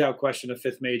without question a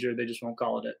 5th major. They just won't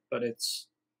call it. But it's,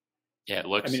 it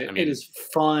looks, it is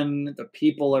fun. The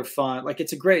people are fun. Like,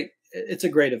 it's a great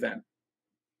event.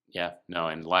 Yeah, no,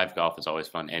 and live golf is always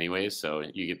fun anyways, so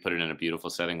you could put it in a beautiful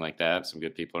setting like that, some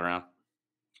good people around.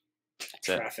 That's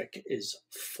it. Traffic is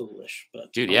foolish,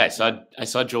 but Dude, yeah, I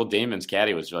saw Joel Damon's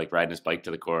caddy was like riding his bike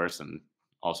to the course and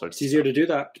all sorts it's of easier stuff. to do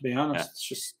that. To be Yeah, honest, it's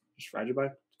just ride your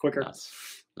bike quicker. nuts.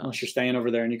 Unless you're Nuts. staying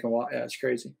over there and you can walk. Yeah, it's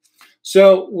crazy.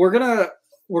 So we're gonna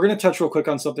touch real quick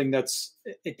on something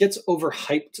it gets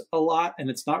overhyped a lot and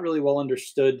it's not really well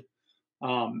understood,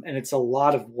 and it's a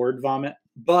lot of word vomit.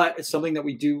 But it's something that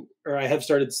we do, or I've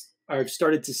started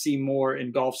to see more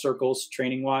in golf circles,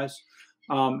 training wise,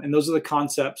 and those are the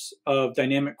concepts of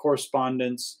dynamic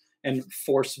correspondence and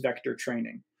force vector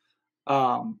training,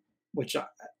 which I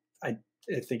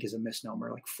I think is a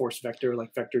misnomer. Like force vector,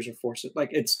 like vectors are forces. Like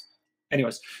it's,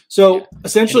 anyways. So Yeah.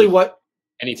 essentially, Any what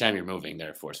anytime you're moving,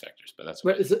 there are force vectors, but that's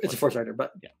well, okay. it's a force vector,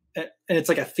 but Yeah. and it's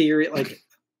like a theory. Like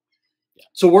Yeah.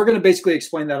 so, we're going to basically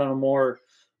explain that on a more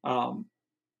um,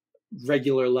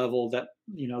 regular level that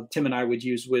Tim and I would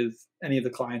use with any of the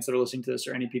clients that are listening to this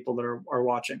or any people that are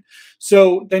watching.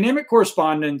 So dynamic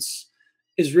correspondence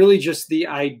is really just the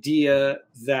idea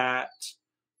that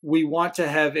we want to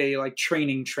have a like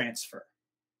training transfer.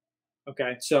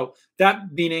 Okay. So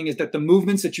that meaning is that the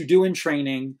movements that you do in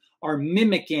training are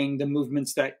mimicking the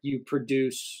movements that you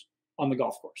produce on the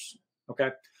golf course. Okay.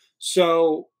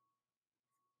 So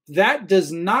that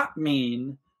does not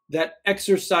mean that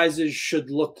exercises should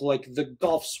look like the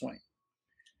golf swing.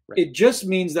 Right. It just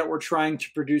means that we're trying to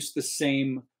produce the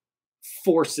same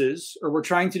forces, or we're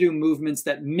trying to do movements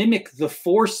that mimic the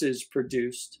forces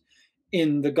produced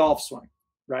in the golf swing,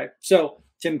 right? So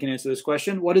Tim can answer this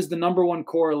question. What is the number one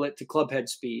correlate to club head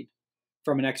speed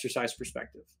from an exercise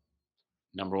perspective?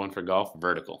 Number one for golf,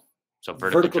 vertical. So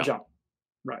vertical jump.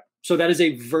 Right. So that is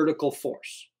a vertical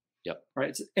force. Yep.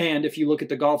 Right. And if you look at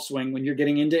the golf swing, when you're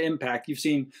getting into impact, you've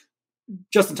seen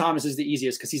Justin Thomas is the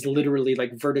easiest because he's literally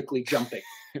like vertically jumping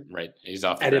Right. He's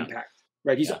off the at ground. impact.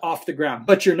 Right. He's Yeah. off the ground.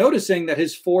 But you're noticing that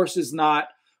his force is not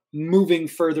moving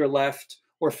further left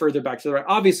or further back to the right.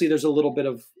 Obviously, there's a little bit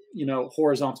of,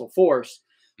 horizontal force.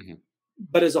 Mhm.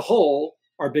 But as a whole,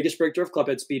 our biggest predictor of club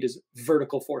head speed is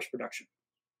vertical force production.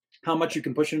 How much you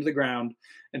can push into the ground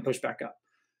and push back up.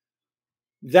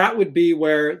 That would be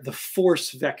where the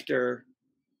force vector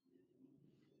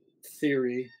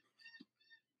theory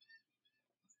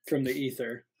from the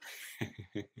ether.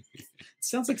 It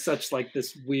sounds like such like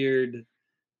this weird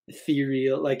theory,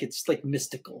 like it's like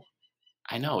mystical.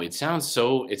 I know it sounds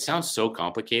so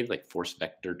complicated, like force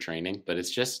vector training, but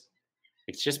it's just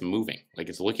moving. Like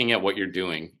it's looking at what you're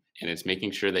doing and it's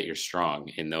making sure that you're strong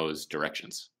in those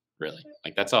directions. Really,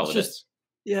 like that's all It's it just- is.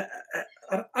 Yeah,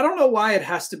 I don't know why it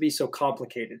has to be so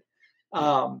complicated.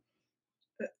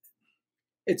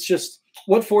 It's just,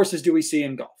 what forces do we see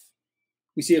in golf?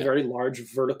 We see a Yeah. very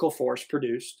large vertical force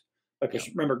produced. Like, Yeah.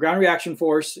 remember, ground reaction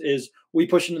force is we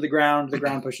push into the ground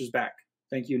pushes back.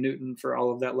 Thank you, Newton, for all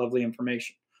of that lovely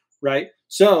information, right?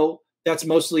 So that's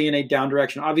mostly in a down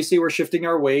direction. Obviously, we're shifting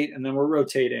our weight and then we're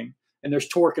rotating, and there's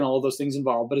torque and all of those things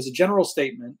involved. But as a general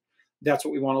statement, that's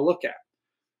what we want to look at.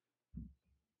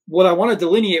 What I want to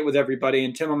delineate with everybody,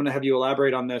 and Tim, I'm going to have you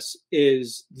elaborate on this,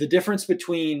 is the difference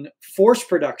between force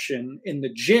production in the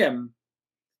gym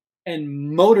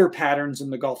and motor patterns in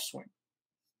the golf swing.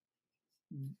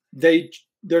 They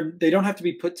don't have to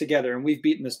be put together, and we've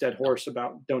beaten this dead horse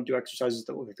about don't do exercises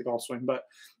that look like the golf swing. But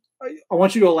I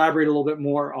want you to elaborate a little bit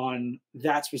more on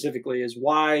that specifically, is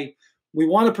why we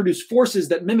want to produce forces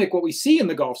that mimic what we see in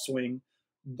the golf swing,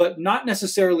 but not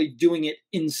necessarily doing it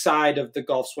inside of the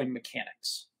golf swing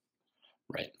mechanics.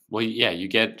 Right. Well, yeah,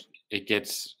 it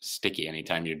gets sticky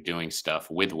anytime you're doing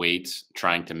stuff with weights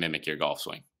trying to mimic your golf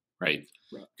swing, right?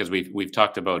 Because we've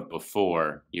talked about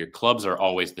before, your clubs are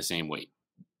always the same weight,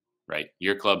 right?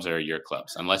 Your clubs are your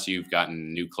clubs, unless you've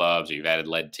gotten new clubs or you've added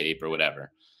lead tape or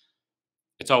whatever.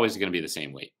 It's always going to be the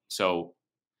same weight. So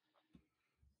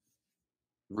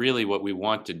really what we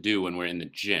want to do when we're in the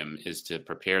gym is to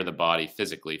prepare the body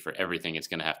physically for everything it's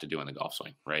going to have to do in the golf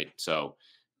swing, right? So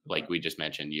like we just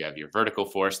mentioned, you have your vertical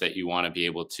force that you want to be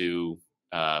able to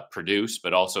produce,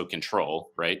 but also control,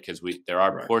 right? Because there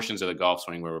are portions of the golf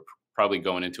swing where we're probably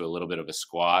going into a little bit of a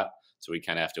squat, so we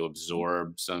kind of have to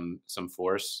absorb some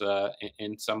force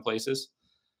in some places,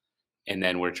 and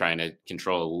then we're trying to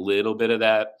control a little bit of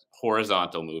that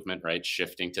horizontal movement, right?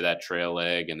 Shifting to that trail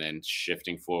leg and then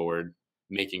shifting forward,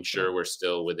 making sure we're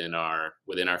still within our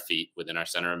feet, within our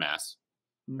center of mass,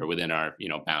 or within our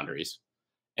boundaries.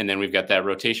 And then we've got that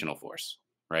rotational force,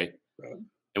 right?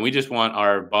 And we just want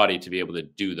our body to be able to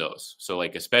do those. So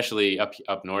like, especially up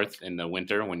north in the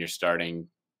winter, when you're starting,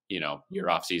 your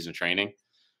off-season training,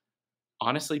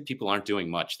 honestly, people aren't doing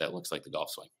much that looks like the golf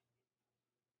swing.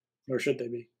 Or should they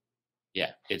be?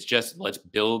 Yeah, it's just let's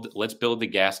build the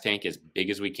gas tank as big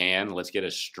as we can. Let's get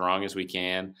as strong as we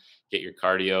can. Get your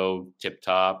cardio tip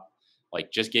top.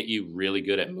 Like just get you really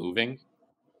good at moving.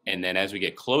 And then as we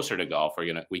get closer to golf,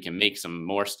 we can make some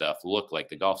more stuff look like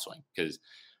the golf swing. Because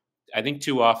I think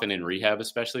too often in rehab,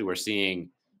 especially, we're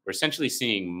essentially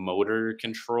seeing motor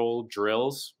control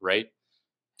drills, right?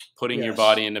 Putting your Yes.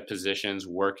 body into positions,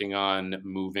 working on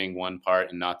moving one part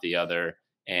and not the other,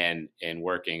 and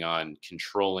working on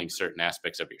controlling certain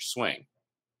aspects of your swing.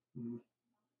 Mm,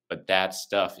 But that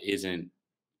stuff isn't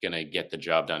going to get the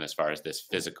job done as far as this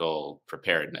physical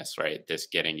preparedness, right? This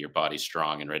getting your body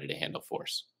strong and ready to handle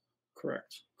force.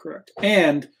 correct. Correct.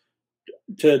 And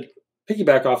to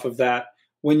piggyback off of that,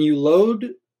 when you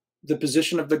load the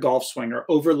position of the golf swing or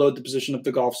overload the position of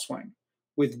the golf swing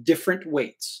with different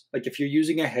weights, like if you're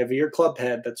using a heavier club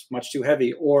head that's much too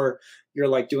heavy, or you're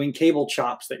like doing cable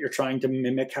chops that you're trying to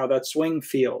mimic how that swing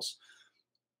feels,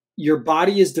 your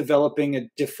body is developing a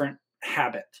different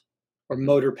habit or Mhm.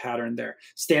 motor pattern there.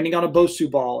 Standing on a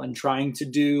Bosu ball and trying to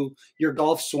do your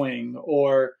golf swing,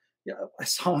 or I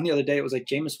saw one the other day. It was like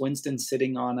Jameis Winston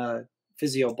sitting on a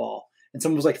physio ball, and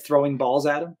someone was like throwing balls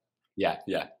at him, Yeah,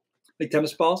 yeah. like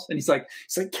tennis balls, and he's like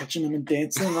catching them and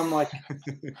dancing. And I'm like,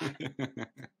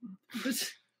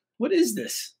 what is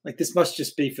this? Like this must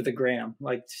just be for the gram.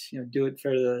 Like do it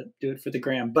for the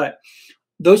gram. But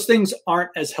those things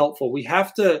aren't as helpful. We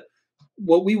have to.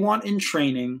 What we want in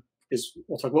training is,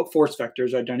 we'll talk about force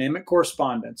vectors, our dynamic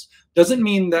correspondence. Doesn't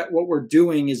mean that what we're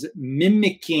doing is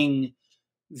mimicking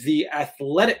the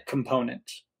athletic component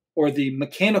or the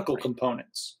mechanical Right.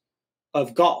 components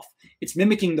of golf. It's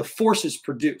mimicking the forces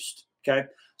produced. Okay.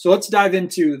 So let's dive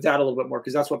into that a little bit more,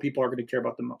 because that's what people are going to care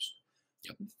about the most.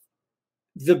 Yep.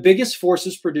 The biggest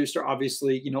forces produced are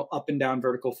obviously, up and down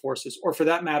vertical forces, or for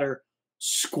that matter,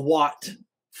 squat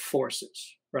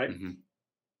forces, right? Mhm.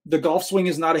 The golf swing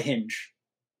is not a hinge.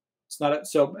 It's not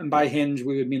and by hinge,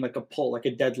 we would mean like a pull, like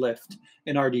a deadlift,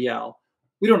 an RDL.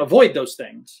 We don't avoid those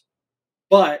things,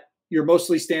 but you're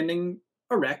mostly standing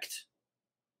erect,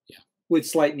 Yeah. with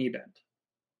slight knee bend.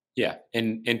 Yeah,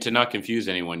 and to not confuse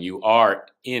anyone, you are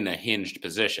in a hinged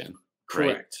position,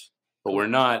 right? Correct. But we're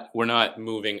not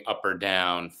moving up or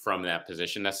down from that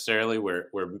position necessarily. We're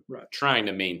Right. trying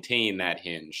to maintain that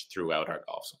hinge throughout our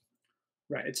golf swing.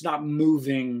 Right. It's not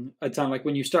moving a ton. Like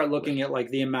when you start looking Right. at like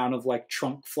the amount of like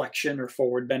trunk flexion or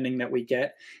forward bending that we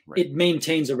get, Right. it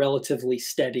maintains a relatively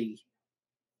steady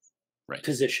Right.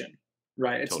 position.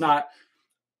 Right. It's Totally. not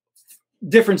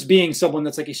difference being someone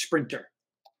that's like a sprinter.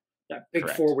 That big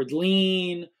Correct. forward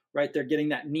lean, right? They're getting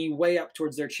that knee way up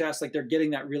towards their chest, like they're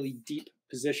getting that really deep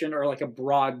position, or like a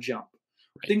broad jump.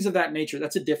 Right. Things of that nature.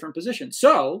 That's a different position.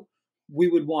 So we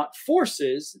would want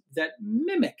forces that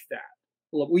mimic that.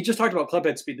 Look, we just talked about club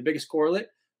head speed. The biggest correlate,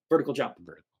 vertical jump,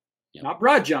 Vertical. Yep. not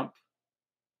broad jump,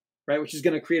 right? Which is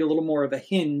going to create a little more of a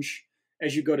hinge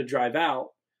as you go to drive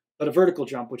out, but a vertical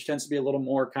jump, which tends to be a little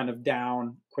more kind of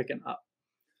down, quick and up.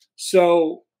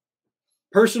 So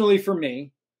personally for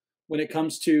me, when it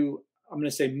comes to, I'm going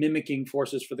to say, mimicking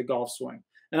forces for the golf swing,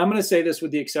 and I'm going to say this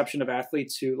with the exception of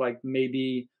athletes who like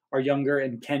maybe are younger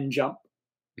and can jump,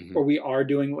 Mhm. or we are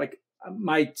doing like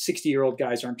my 60-year-old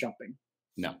guys aren't jumping,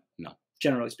 No.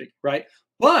 generally speaking, right?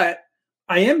 But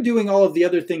I am doing all of the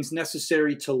other things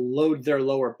necessary to load their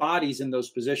lower bodies in those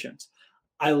positions.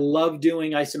 I love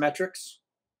doing isometrics,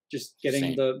 just getting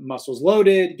Same. the muscles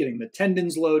loaded, getting the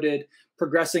tendons loaded,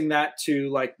 progressing that to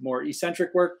like more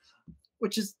eccentric work,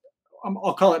 which is,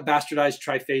 I'll call it bastardized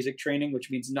triphasic training,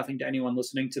 which means nothing to anyone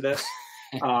listening to this.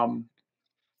 But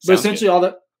Sounds essentially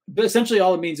good.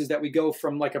 all it means is that we go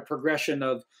from like a progression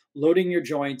of loading your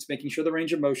joints, making sure the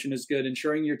range of motion is good,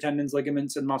 ensuring your tendons,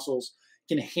 ligaments, and muscles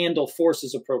can handle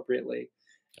forces appropriately.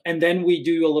 And then we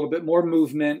do a little bit more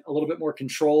movement, a little bit more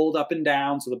controlled up and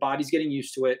down, so the body's getting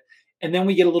used to it. And then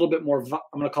we get a little bit more, I'm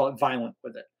going to call it violent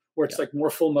with it, where it's Yeah. like more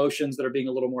full motions that are being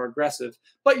a little more aggressive,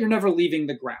 but you're never leaving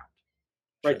the ground,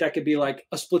 right? Sure. That could be like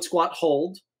a split squat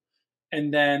hold,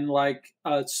 and then like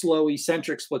a slow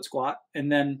eccentric split squat,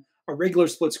 and then a regular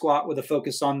split squat with a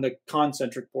focus on the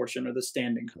concentric portion or the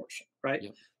standing portion, right?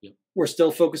 Yep. We're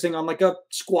still focusing on like a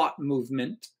squat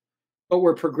movement, but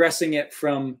we're progressing it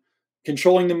from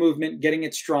controlling the movement, getting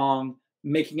it strong,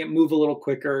 making it move a little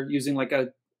quicker, using like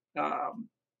a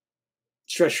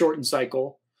stress shortened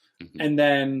cycle, Mhm. and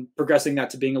then progressing that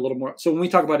to being a little more. So when we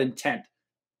talk about intent,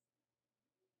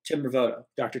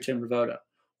 Dr. Tim Ravoda,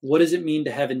 what does it mean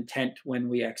to have intent when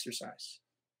we exercise?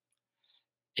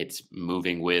 It's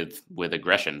moving with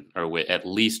aggression, or at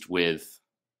least with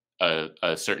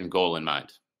a certain goal in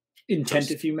mind. Intent,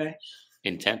 So if you may.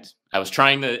 intent. I was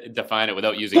trying to define it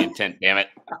without using intent. Damn it.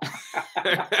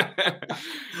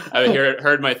 I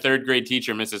heard my third grade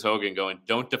teacher, Mrs. Hogan, going,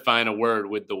 "Don't define a word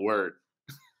with the word."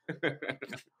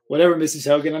 Whatever, Mrs.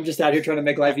 Hogan. I'm just out here trying to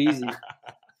make life easy.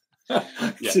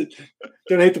 Yeah.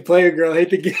 Don't hate the player, girl. Hate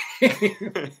the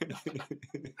game.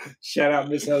 Shout out,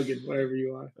 Miss Hogan, wherever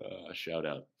you are. Shout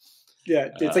out. Yeah,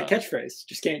 it's a catchphrase.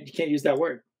 You can't use that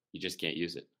word. You just can't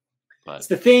use it. But it's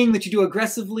the thing that you do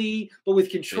aggressively, but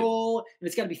with control, and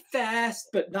it's got to be fast,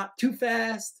 but not too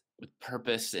fast. With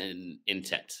purpose and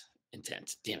intent. Damn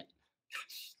it.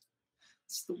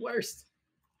 It's the worst.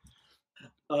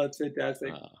 Oh, it's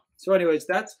fantastic. So anyways,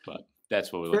 that's what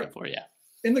we're looking for. Yeah.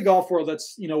 In the golf world,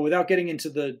 that's, without getting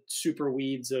into the super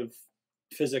weeds of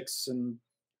physics and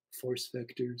force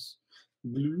vectors.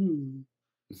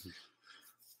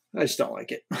 I just don't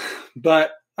like it.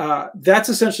 But that's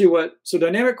essentially so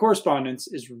dynamic correspondence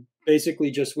is basically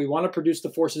just, we want to produce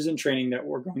the forces in training that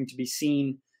we're going to be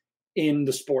seen in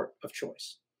the sport of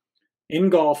choice. In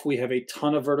golf, we have a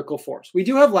ton of vertical force. We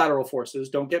do have lateral forces.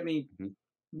 Don't get me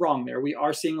wrong there. We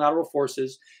are seeing lateral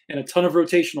forces and a ton of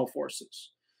rotational forces.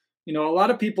 A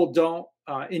lot of people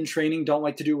in training don't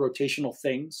like to do rotational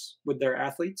things with their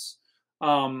athletes.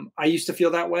 I used to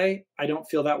feel that way. I don't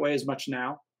feel that way as much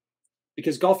now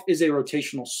because golf is a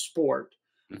rotational sport.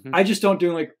 I just don't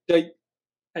do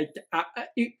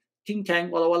ting tang,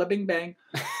 walla walla bing bang,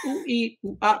 ooh ee,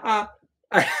 ooh ah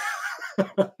ah.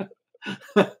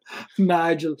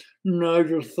 Nigel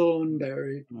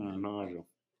Thornberry. Oh, Nigel.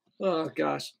 Oh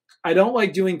gosh. I don't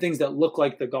like doing things that look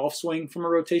like the golf swing from a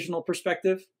rotational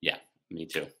perspective. Yeah, me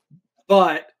too.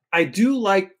 But I do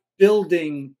like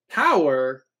building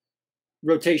power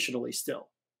rotationally still.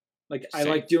 Same. I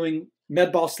like doing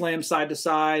med ball slams side to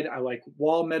side. I like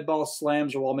wall med ball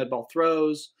slams or wall med ball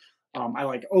throws. I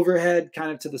like overhead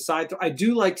kind of to the side. I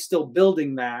do like still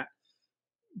building that,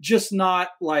 just not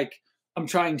like I'm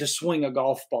trying to swing a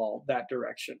golf ball that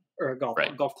direction or a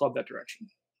golf club that direction.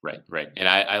 Right. And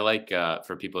I like,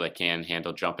 for people that can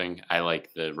handle jumping, I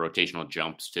like the rotational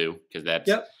jumps too, because that's,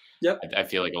 Yep. I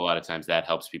feel like a lot of times that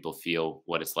helps people feel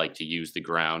what it's like to use the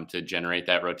ground to generate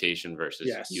that rotation versus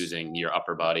using your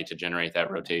upper body to generate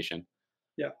that rotation.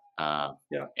 Yeah.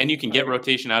 And you can get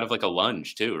rotation out of like a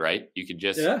lunge too, right? You could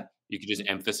just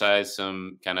emphasize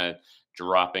some kind of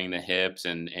dropping the hips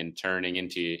and turning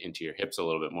into your hips a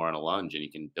little bit more on a lunge, and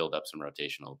you can build up some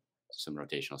rotational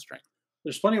strength.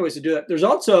 There's plenty of ways to do that. There's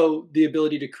also the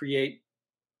ability to create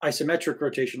isometric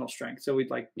rotational strength. So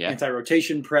we'd like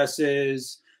anti-rotation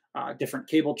presses, different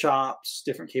cable chops,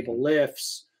 different cable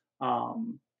lifts,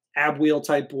 ab wheel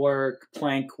type work,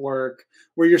 plank work,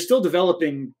 where you're still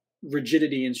developing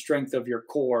rigidity and strength of your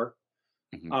core,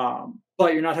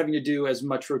 but you're not having to do as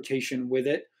much rotation with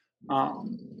it.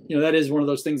 That is one of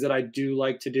those things that I do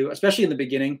like to do, especially in the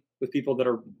beginning with people that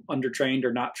are undertrained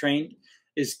or not trained,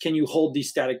 is can you hold these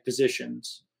static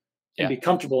positions and be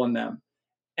comfortable in them?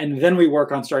 And then we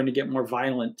work on starting to get more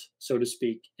violent, so to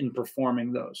speak, in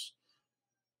performing those.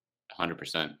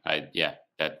 100%. I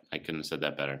couldn't have said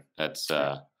that better. That's,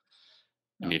 I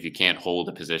mean, if you can't hold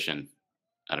a position,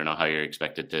 I don't know how you're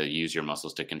expected to use your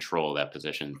muscles to control that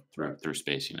position through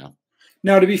space,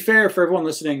 Now, to be fair for everyone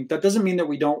listening, that doesn't mean that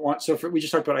we don't want, we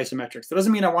just talked about isometrics. That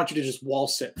doesn't mean I want you to just wall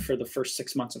sit for the first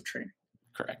 6 months of training.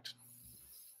 Correct.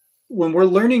 When we're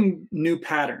learning new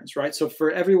patterns, right? So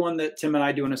for everyone that Tim and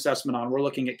I do an assessment on, we're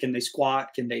looking at, can they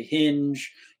squat? Can they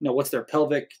hinge? What's their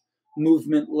pelvic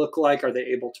movement look like? Are they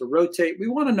able to rotate? We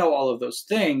want to know all of those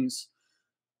things.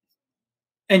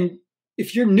 And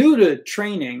if you're new to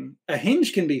training, a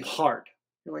hinge can be hard.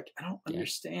 You're like, I don't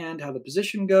understand how the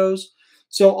position goes.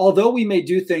 So although we may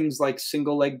do things like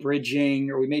single leg bridging,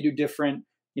 or we may do different,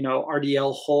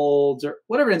 RDL holds or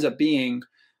whatever it ends up being,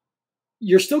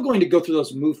 you're still going to go through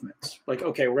those movements. Like,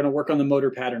 okay, we're going to work on the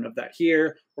motor pattern of that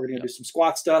here. We're going to do some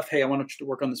squat stuff. Hey, I want you to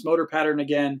work on this motor pattern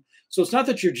again. So it's not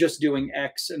that you're just doing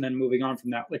X and then moving on from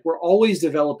that. Like, we're always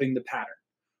developing the pattern.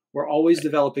 We're always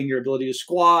developing your ability to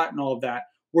squat and all of that.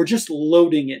 We're just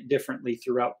loading it differently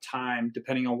throughout time,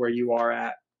 depending on where you are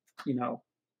at,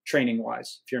 training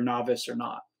wise, if you're a novice or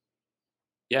not.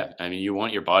 Yeah. I mean, you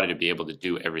want your body to be able to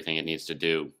do everything it needs to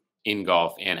do in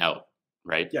golf and out,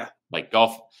 right? Yeah. Like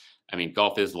golf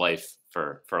is life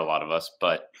for a lot of us,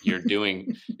 but you're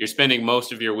spending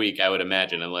most of your week, I would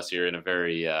imagine, unless you're in a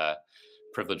very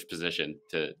privileged position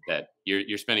that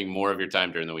you're spending more of your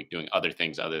time during the week doing other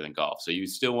things other than golf. So you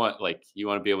still want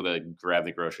to be able to grab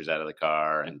the groceries out of the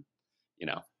car and,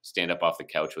 stand up off the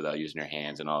couch without using your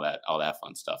hands and all that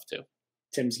fun stuff too.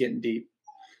 Tim's getting deep.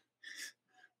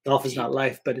 Golf is not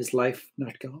life, but is life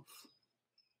not golf?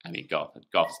 I mean, golf is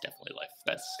definitely life.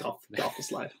 That's golf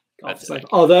is life. That's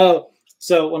Although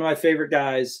So one of my favorite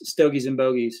guys, Stogies and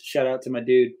Bogies. Shout out to my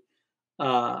dude.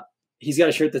 He's got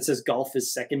a shirt that says "Golf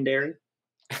is secondary,"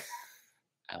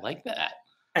 I like that.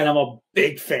 and I'm a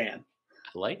big fan.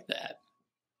 I like that.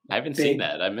 I haven't seen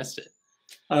that. I missed it.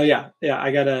 Oh yeah.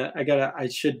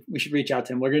 We should reach out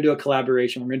to him. We're gonna do a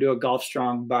collaboration. We're gonna do a Golf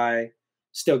Strong by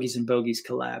Stogies and Bogies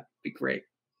collab. Be great.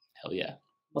 Hell yeah.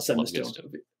 I'll send this to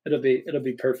him. It'll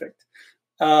be perfect.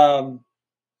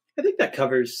 I think that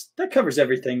covers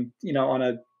everything.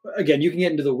 Again, you can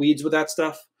get into the weeds with that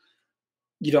stuff.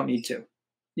 You don't need to.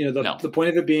 The point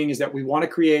of it being is that we want to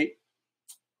create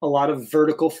a lot of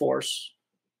vertical force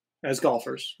as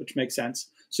golfers, which makes sense.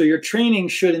 So your training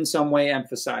should in some way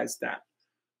emphasize that.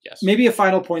 Yes. Maybe a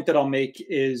final point that I'll make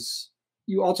is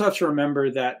you also have to remember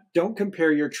that don't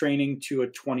compare your training to a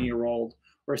 20-year-old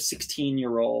or a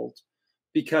 16-year-old,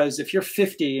 because if you're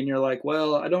 50 and you're like,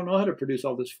 well, I don't know how to produce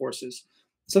all those forces.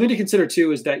 Something to consider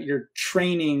too is that your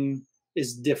training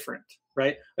is different,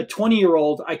 right? A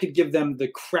 20-year-old, I could give them the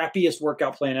crappiest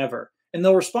workout plan ever and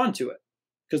they'll respond to it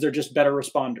because they're just better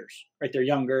responders, right? They're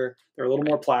younger, they're a little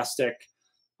more plastic.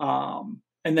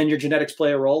 And then your genetics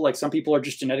play a role. Like some people are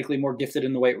just genetically more gifted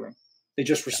in the weight room. They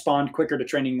just respond quicker to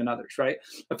training than others, right?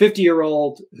 A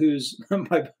 50-year-old who's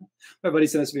my buddy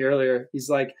sent this to me earlier. He's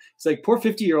like, poor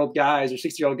 50-year-old guys or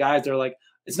 60-year-old guys. They're like,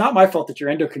 it's not my fault that your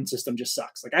endocrine system just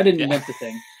sucks. Like I didn't invent the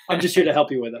thing. I'm just here to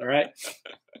help you with it. All right.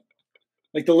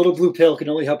 Like the little blue pill can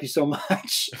only help you so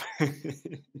much.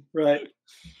 Right.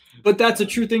 But that's a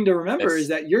true thing to remember is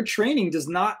that your training does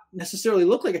not necessarily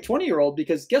look like a 20-year-old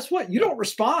because guess what? You don't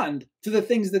respond to the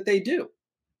things that they do.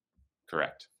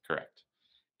 Correct.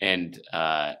 And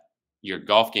your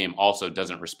golf game also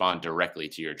doesn't respond directly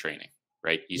to your training,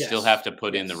 right? You still have to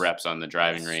put in the reps on the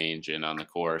driving range and on the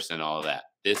course and all of that.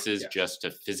 This is just to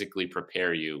physically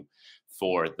prepare you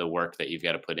for the work that you've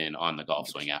got to put in on the golf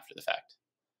swing after the fact.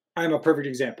 I'm a perfect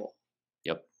example.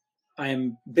 Yep. I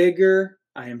am bigger.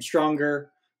 I am stronger.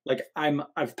 Like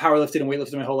I've powerlifted and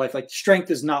weightlifted my whole life. Like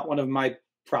strength is not one of my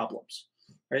problems,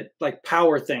 right? Like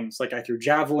power things, like I threw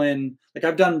javelin, like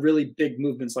I've done really big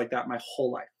movements like that my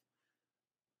whole life.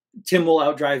 Tim will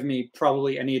outdrive me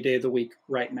probably any day of the week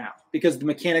right now because the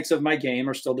mechanics of my game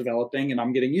are still developing and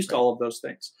I'm getting used to all of those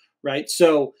things, right?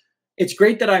 So it's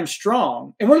great that I'm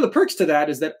strong. And one of the perks to that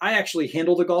is that I actually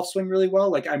handle the golf swing really well.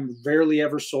 Like I'm rarely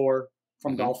ever sore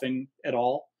from golfing at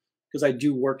all because I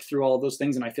do work through all of those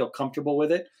things and I feel comfortable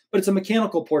with it. But it's a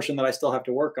mechanical portion that I still have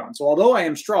to work on. So although I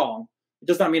am strong, it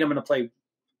does not mean I'm going to play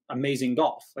amazing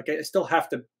golf. Like I still have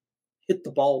to hit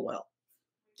the ball well.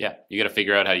 Yeah. You got to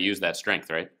figure out how to use that strength,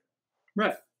 right?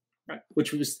 Right.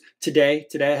 Which was today.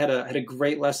 Today I had a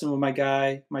great lesson with my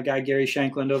guy Gary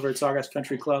Shankland over at Sawgrass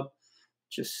Country Club.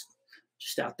 Just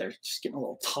out there, just getting a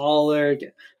little taller,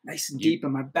 get nice and deep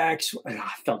in my back.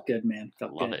 Felt good, man.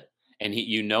 Love it. And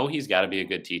he's got to be a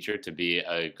good teacher to be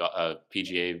a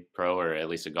PGA pro or at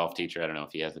least a golf teacher. I don't know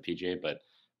if he has the PGA, but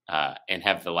and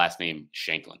have the last name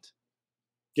Shankland.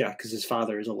 Yeah, because his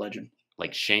father is a legend.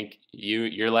 Like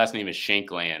your last name is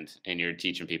Shankland, and you're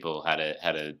teaching people how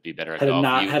to be better at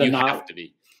golf. You have to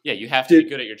be. Yeah, you have to be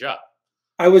good at your job.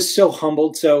 I was so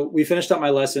humbled. So we finished up my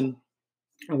lesson,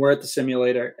 and we're at the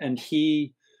simulator, and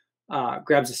he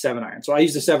grabs a 7-iron. So I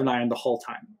used a 7-iron the whole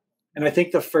time, and I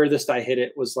think the furthest I hit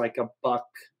it was like $181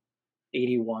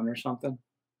 or something,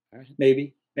 right.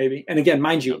 maybe. And again,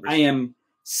 mind you, I am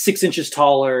 6 inches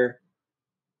taller.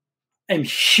 I'm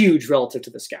huge relative to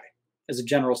this guy. As a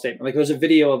general statement, like there's a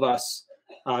video of us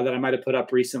that I might have put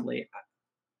up recently.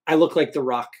 I look like The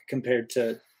Rock compared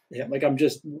to him. Like I'm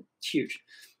just huge.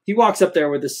 He walks up there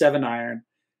with a 7-iron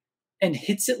and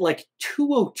hits it like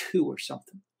 202 or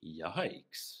something.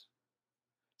 Yikes!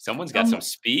 Someone's got some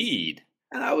speed.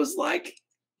 And I was like,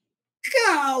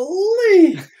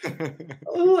 golly,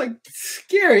 like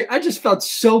scary. I just felt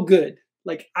so good.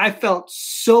 Like I felt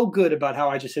so good about how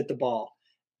I just hit the ball,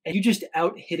 and you just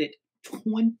out hit it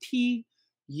 20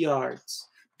 yards,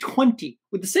 20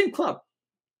 with the same club.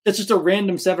 That's just a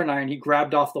random 7-iron he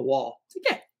grabbed off the wall. It's like,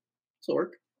 yeah, this'll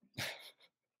work.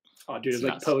 Oh, dude,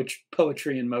 it's like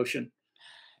poetry in motion.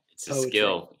 It's a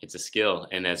skill. It's a skill.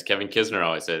 And as Kevin Kisner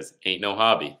always says, ain't no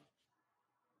hobby.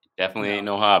 Definitely ain't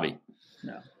no hobby.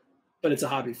 No, but it's a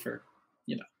hobby for,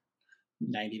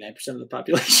 99% of the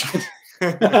population.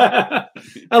 I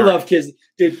love Kis.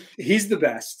 Dude, he's the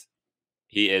best.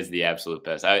 He is the absolute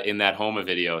best. In that Homa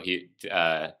video, he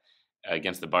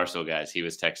against the Barstool guys, he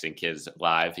was texting kids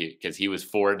live because he was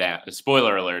 4 down.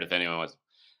 Spoiler alert! If anyone was,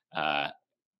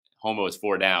 Homa was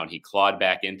 4 down. He clawed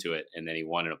back into it, and then he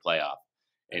won in a playoff.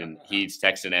 And he's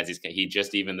texting as he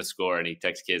just evened the score, and he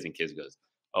texts kids, and kids goes,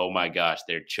 "Oh my gosh,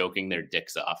 they're choking their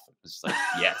dicks off." It's just like,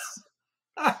 yes,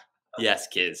 Yes,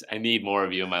 kids. I need more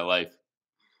of you in my life.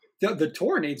 The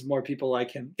tour needs more people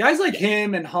like him. Guys like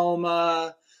him and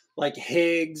Homa, like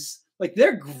Higgs, like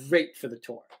they're great for the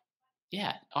tour.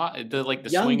 Yeah, the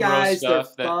Young swing row guys, they're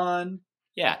stuff that fun.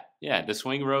 yeah, the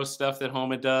swing row stuff that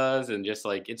Homa does, and just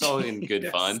like it's all in good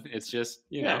Yes. fun. It's just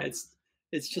Yeah,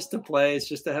 it's just to play. It's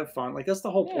just to have fun. Like that's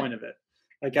the whole point of it.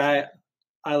 Like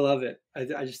I love it.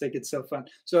 I just think it's so fun.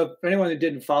 So for anyone who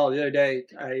didn't follow, the other day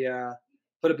I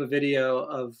put up a video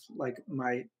of like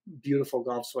my beautiful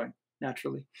golf swing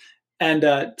naturally,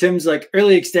 and Tim's like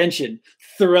early extension,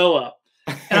 throw up,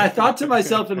 and I thought to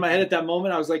myself in my head at that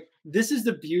moment, I was like, this is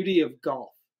the beauty of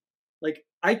golf. Like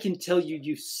I can tell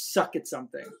you suck at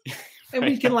something, and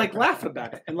we can like laugh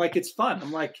about it, and like it's fun.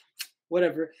 I'm like,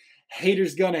 whatever,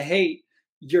 haters gonna hate.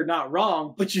 You're not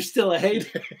wrong, but you're still a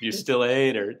hater. You're still a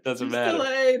hater. It doesn't matter. Still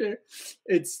a hater.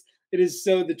 It is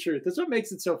so the truth. That's what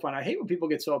makes it so fun. I hate when people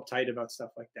get so uptight about stuff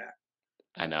like that.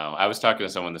 I know. I was talking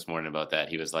to someone this morning about that.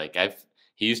 He was like,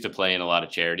 he used to play in a lot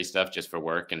of charity stuff just for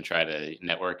work and try to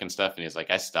network and stuff. And he's like,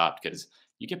 I stopped because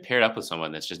you get paired up with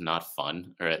someone that's just not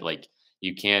fun, or like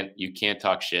you can't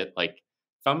talk shit. Like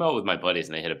if I'm out with my buddies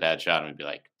and they hit a bad shot, I'm gonna be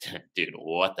like, dude,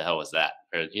 what the hell was that?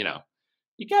 Or you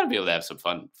gotta be able to have some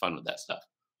fun with that stuff.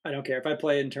 I don't care if I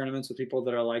play in tournaments with people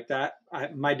that are like that.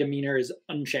 My demeanor is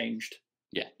unchanged.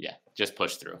 Yeah. Just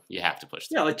push through. You have to push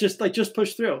through. Yeah, just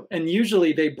push through. And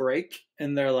usually they break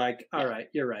and they're like, all right,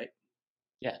 you're right.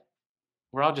 Yeah.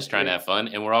 We're all just trying to have fun,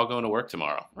 and we're all going to work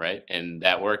tomorrow, right? And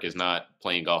that work is not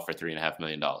playing golf for $3.5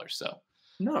 million. So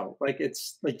no, like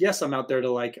it's like, yes, I'm out there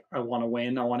to like, I want to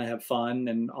win, I want to have fun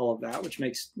and all of that, which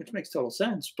makes total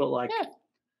sense. But like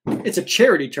it's a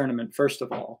charity tournament, first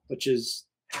of all, which is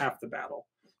half the battle.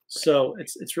 So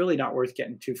it's really not worth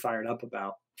getting too fired up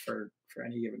about for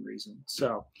any given reason.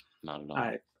 So not at all.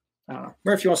 I don't know.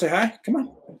 Murph, you want to say hi? Come on.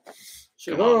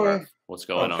 Come on, Murph. What's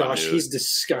going on? Gosh, dude? He's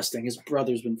disgusting. His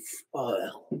brother's been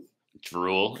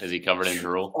drool. Is he covered in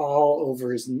drool? All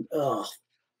over his.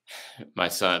 My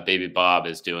son, baby Bob,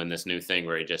 is doing this new thing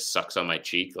where he just sucks on my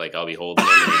cheek. Like I'll be holding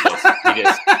him, and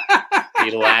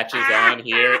he latches on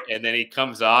here, and then he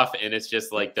comes off, and it's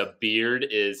just like the beard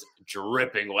is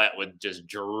dripping wet with just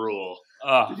drool.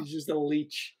 Oh, he's just a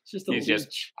leech. He's just a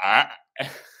leech.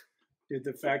 Dude,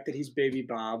 the fact that he's baby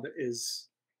Bob is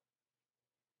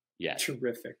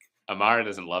terrific. Amara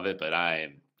doesn't love it, but I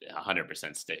am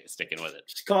 100% sticking with it.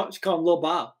 Just call him Lil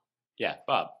Bob. Yeah,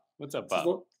 Bob. What's up,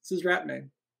 Bob? It's his rap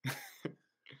name.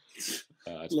 It's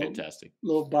fantastic.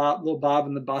 Lil Bob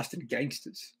and the Boston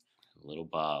Gangsters. Little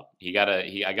Bob. I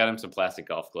got him some plastic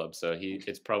golf clubs, so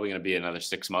it's probably going to be another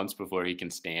 6 months before he can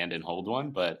stand and hold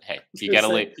one. But hey, you got to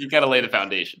lay the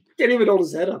foundation. Can't even hold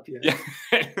his head up yet.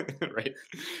 Yeah, right.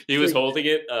 He was holding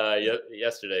it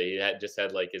yesterday. He just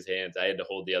had like his hands. I had to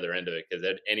hold the other end of it because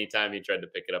anytime he tried to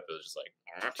pick it up, it was just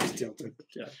like just tilted.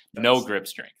 Yeah, no grip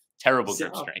strength. Terrible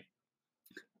grip strength.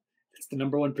 It's the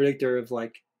number one predictor of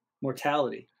like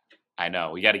mortality. I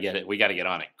know. We got to get it. We got to get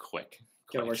on it quick.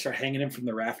 Gotta start hanging him from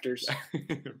the rafters.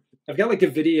 I've got like a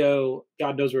video,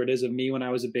 God knows where it is, of me when I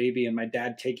was a baby and my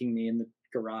dad taking me in the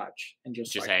garage and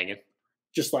just like, hanging.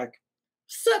 Just like,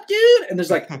 what's up, dude? And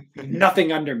there's like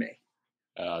nothing under me.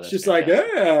 Oh, that's it's just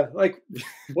fantastic. like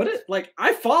what is like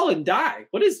I fall and die.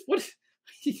 What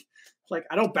like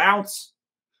I don't bounce.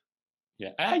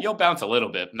 Yeah, you'll bounce a little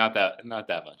bit, not that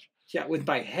much. Yeah, with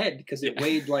my head because it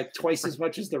weighed like twice as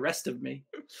much as the rest of me.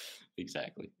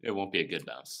 Exactly. It won't be a good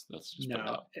bounce. Let's just put it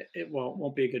out. It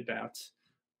won't be a good bounce.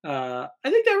 I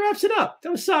think that wraps it up.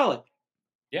 That was solid.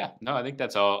 Yeah, no, I think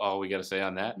that's all we got to say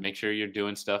on that. Make sure you're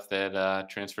doing stuff that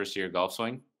transfers to your golf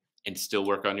swing and still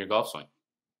work on your golf swing.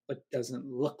 But doesn't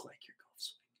look like your golf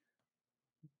swing.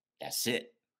 That's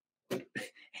it.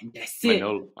 And that's it.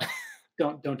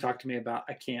 Don't talk to me about,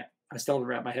 I can't. I still haven't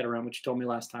wrapped my head around what you told me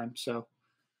last time. So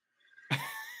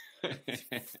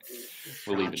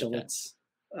we'll leave it at that.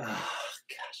 Oh,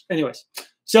 gosh. Anyways,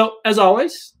 so as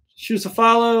always, shoot us a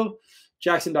follow.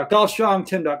 Jackson.golfstrong,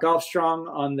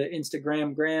 Tim.golfstrong on the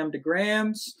Instagram,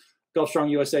 grams,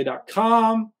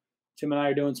 golfstrongusa.com. Tim and I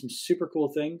are doing some super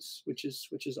cool things, which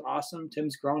is awesome.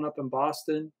 Tim's growing up in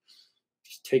Boston,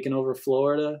 just taking over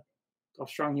Florida.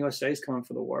 Golfstrong USA is coming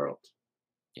for the world.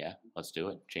 Yeah, let's do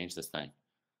it. Change this thing.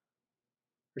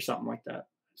 Or something like that.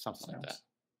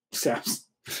 Sounds.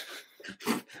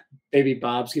 Baby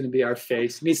Bob's going to be our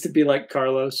face. Needs to be like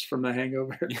Carlos from The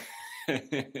Hangover.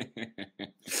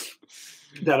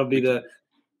 That'll be the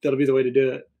way to do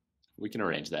it. We can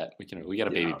arrange that. We got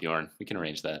a baby Bjorn. We can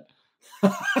arrange that.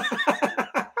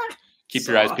 Keep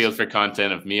So your eyes awesome. peeled for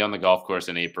content of me on the golf course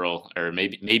in April, or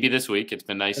maybe this week. It's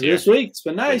been nice And here. this week, it's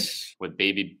been nice. With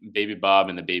baby Bob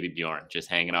and the baby Bjorn just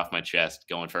hanging off my chest,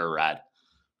 going for a ride.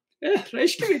 Yeah,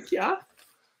 yeah.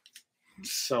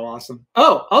 So awesome.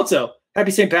 Oh, also,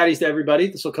 happy St. Patty's Day, everybody.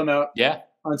 This will come out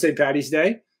on St. Patty's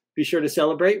Day. Be sure to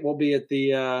celebrate. We'll be at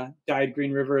the Dyed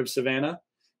Green River of Savannah,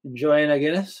 enjoying a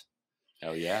Guinness.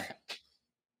 Oh, yeah.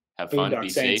 Have fun, be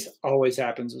Saints safe. Always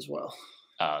happens as well.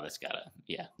 Oh,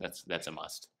 that's a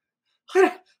must.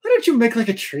 Why don't you make like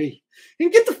a tree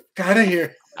and get the fuck out of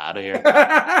here? Out of here.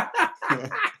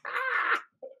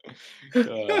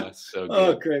 So good.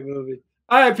 Oh, great movie.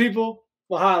 All right, people.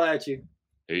 We'll holla at you.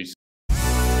 Peace.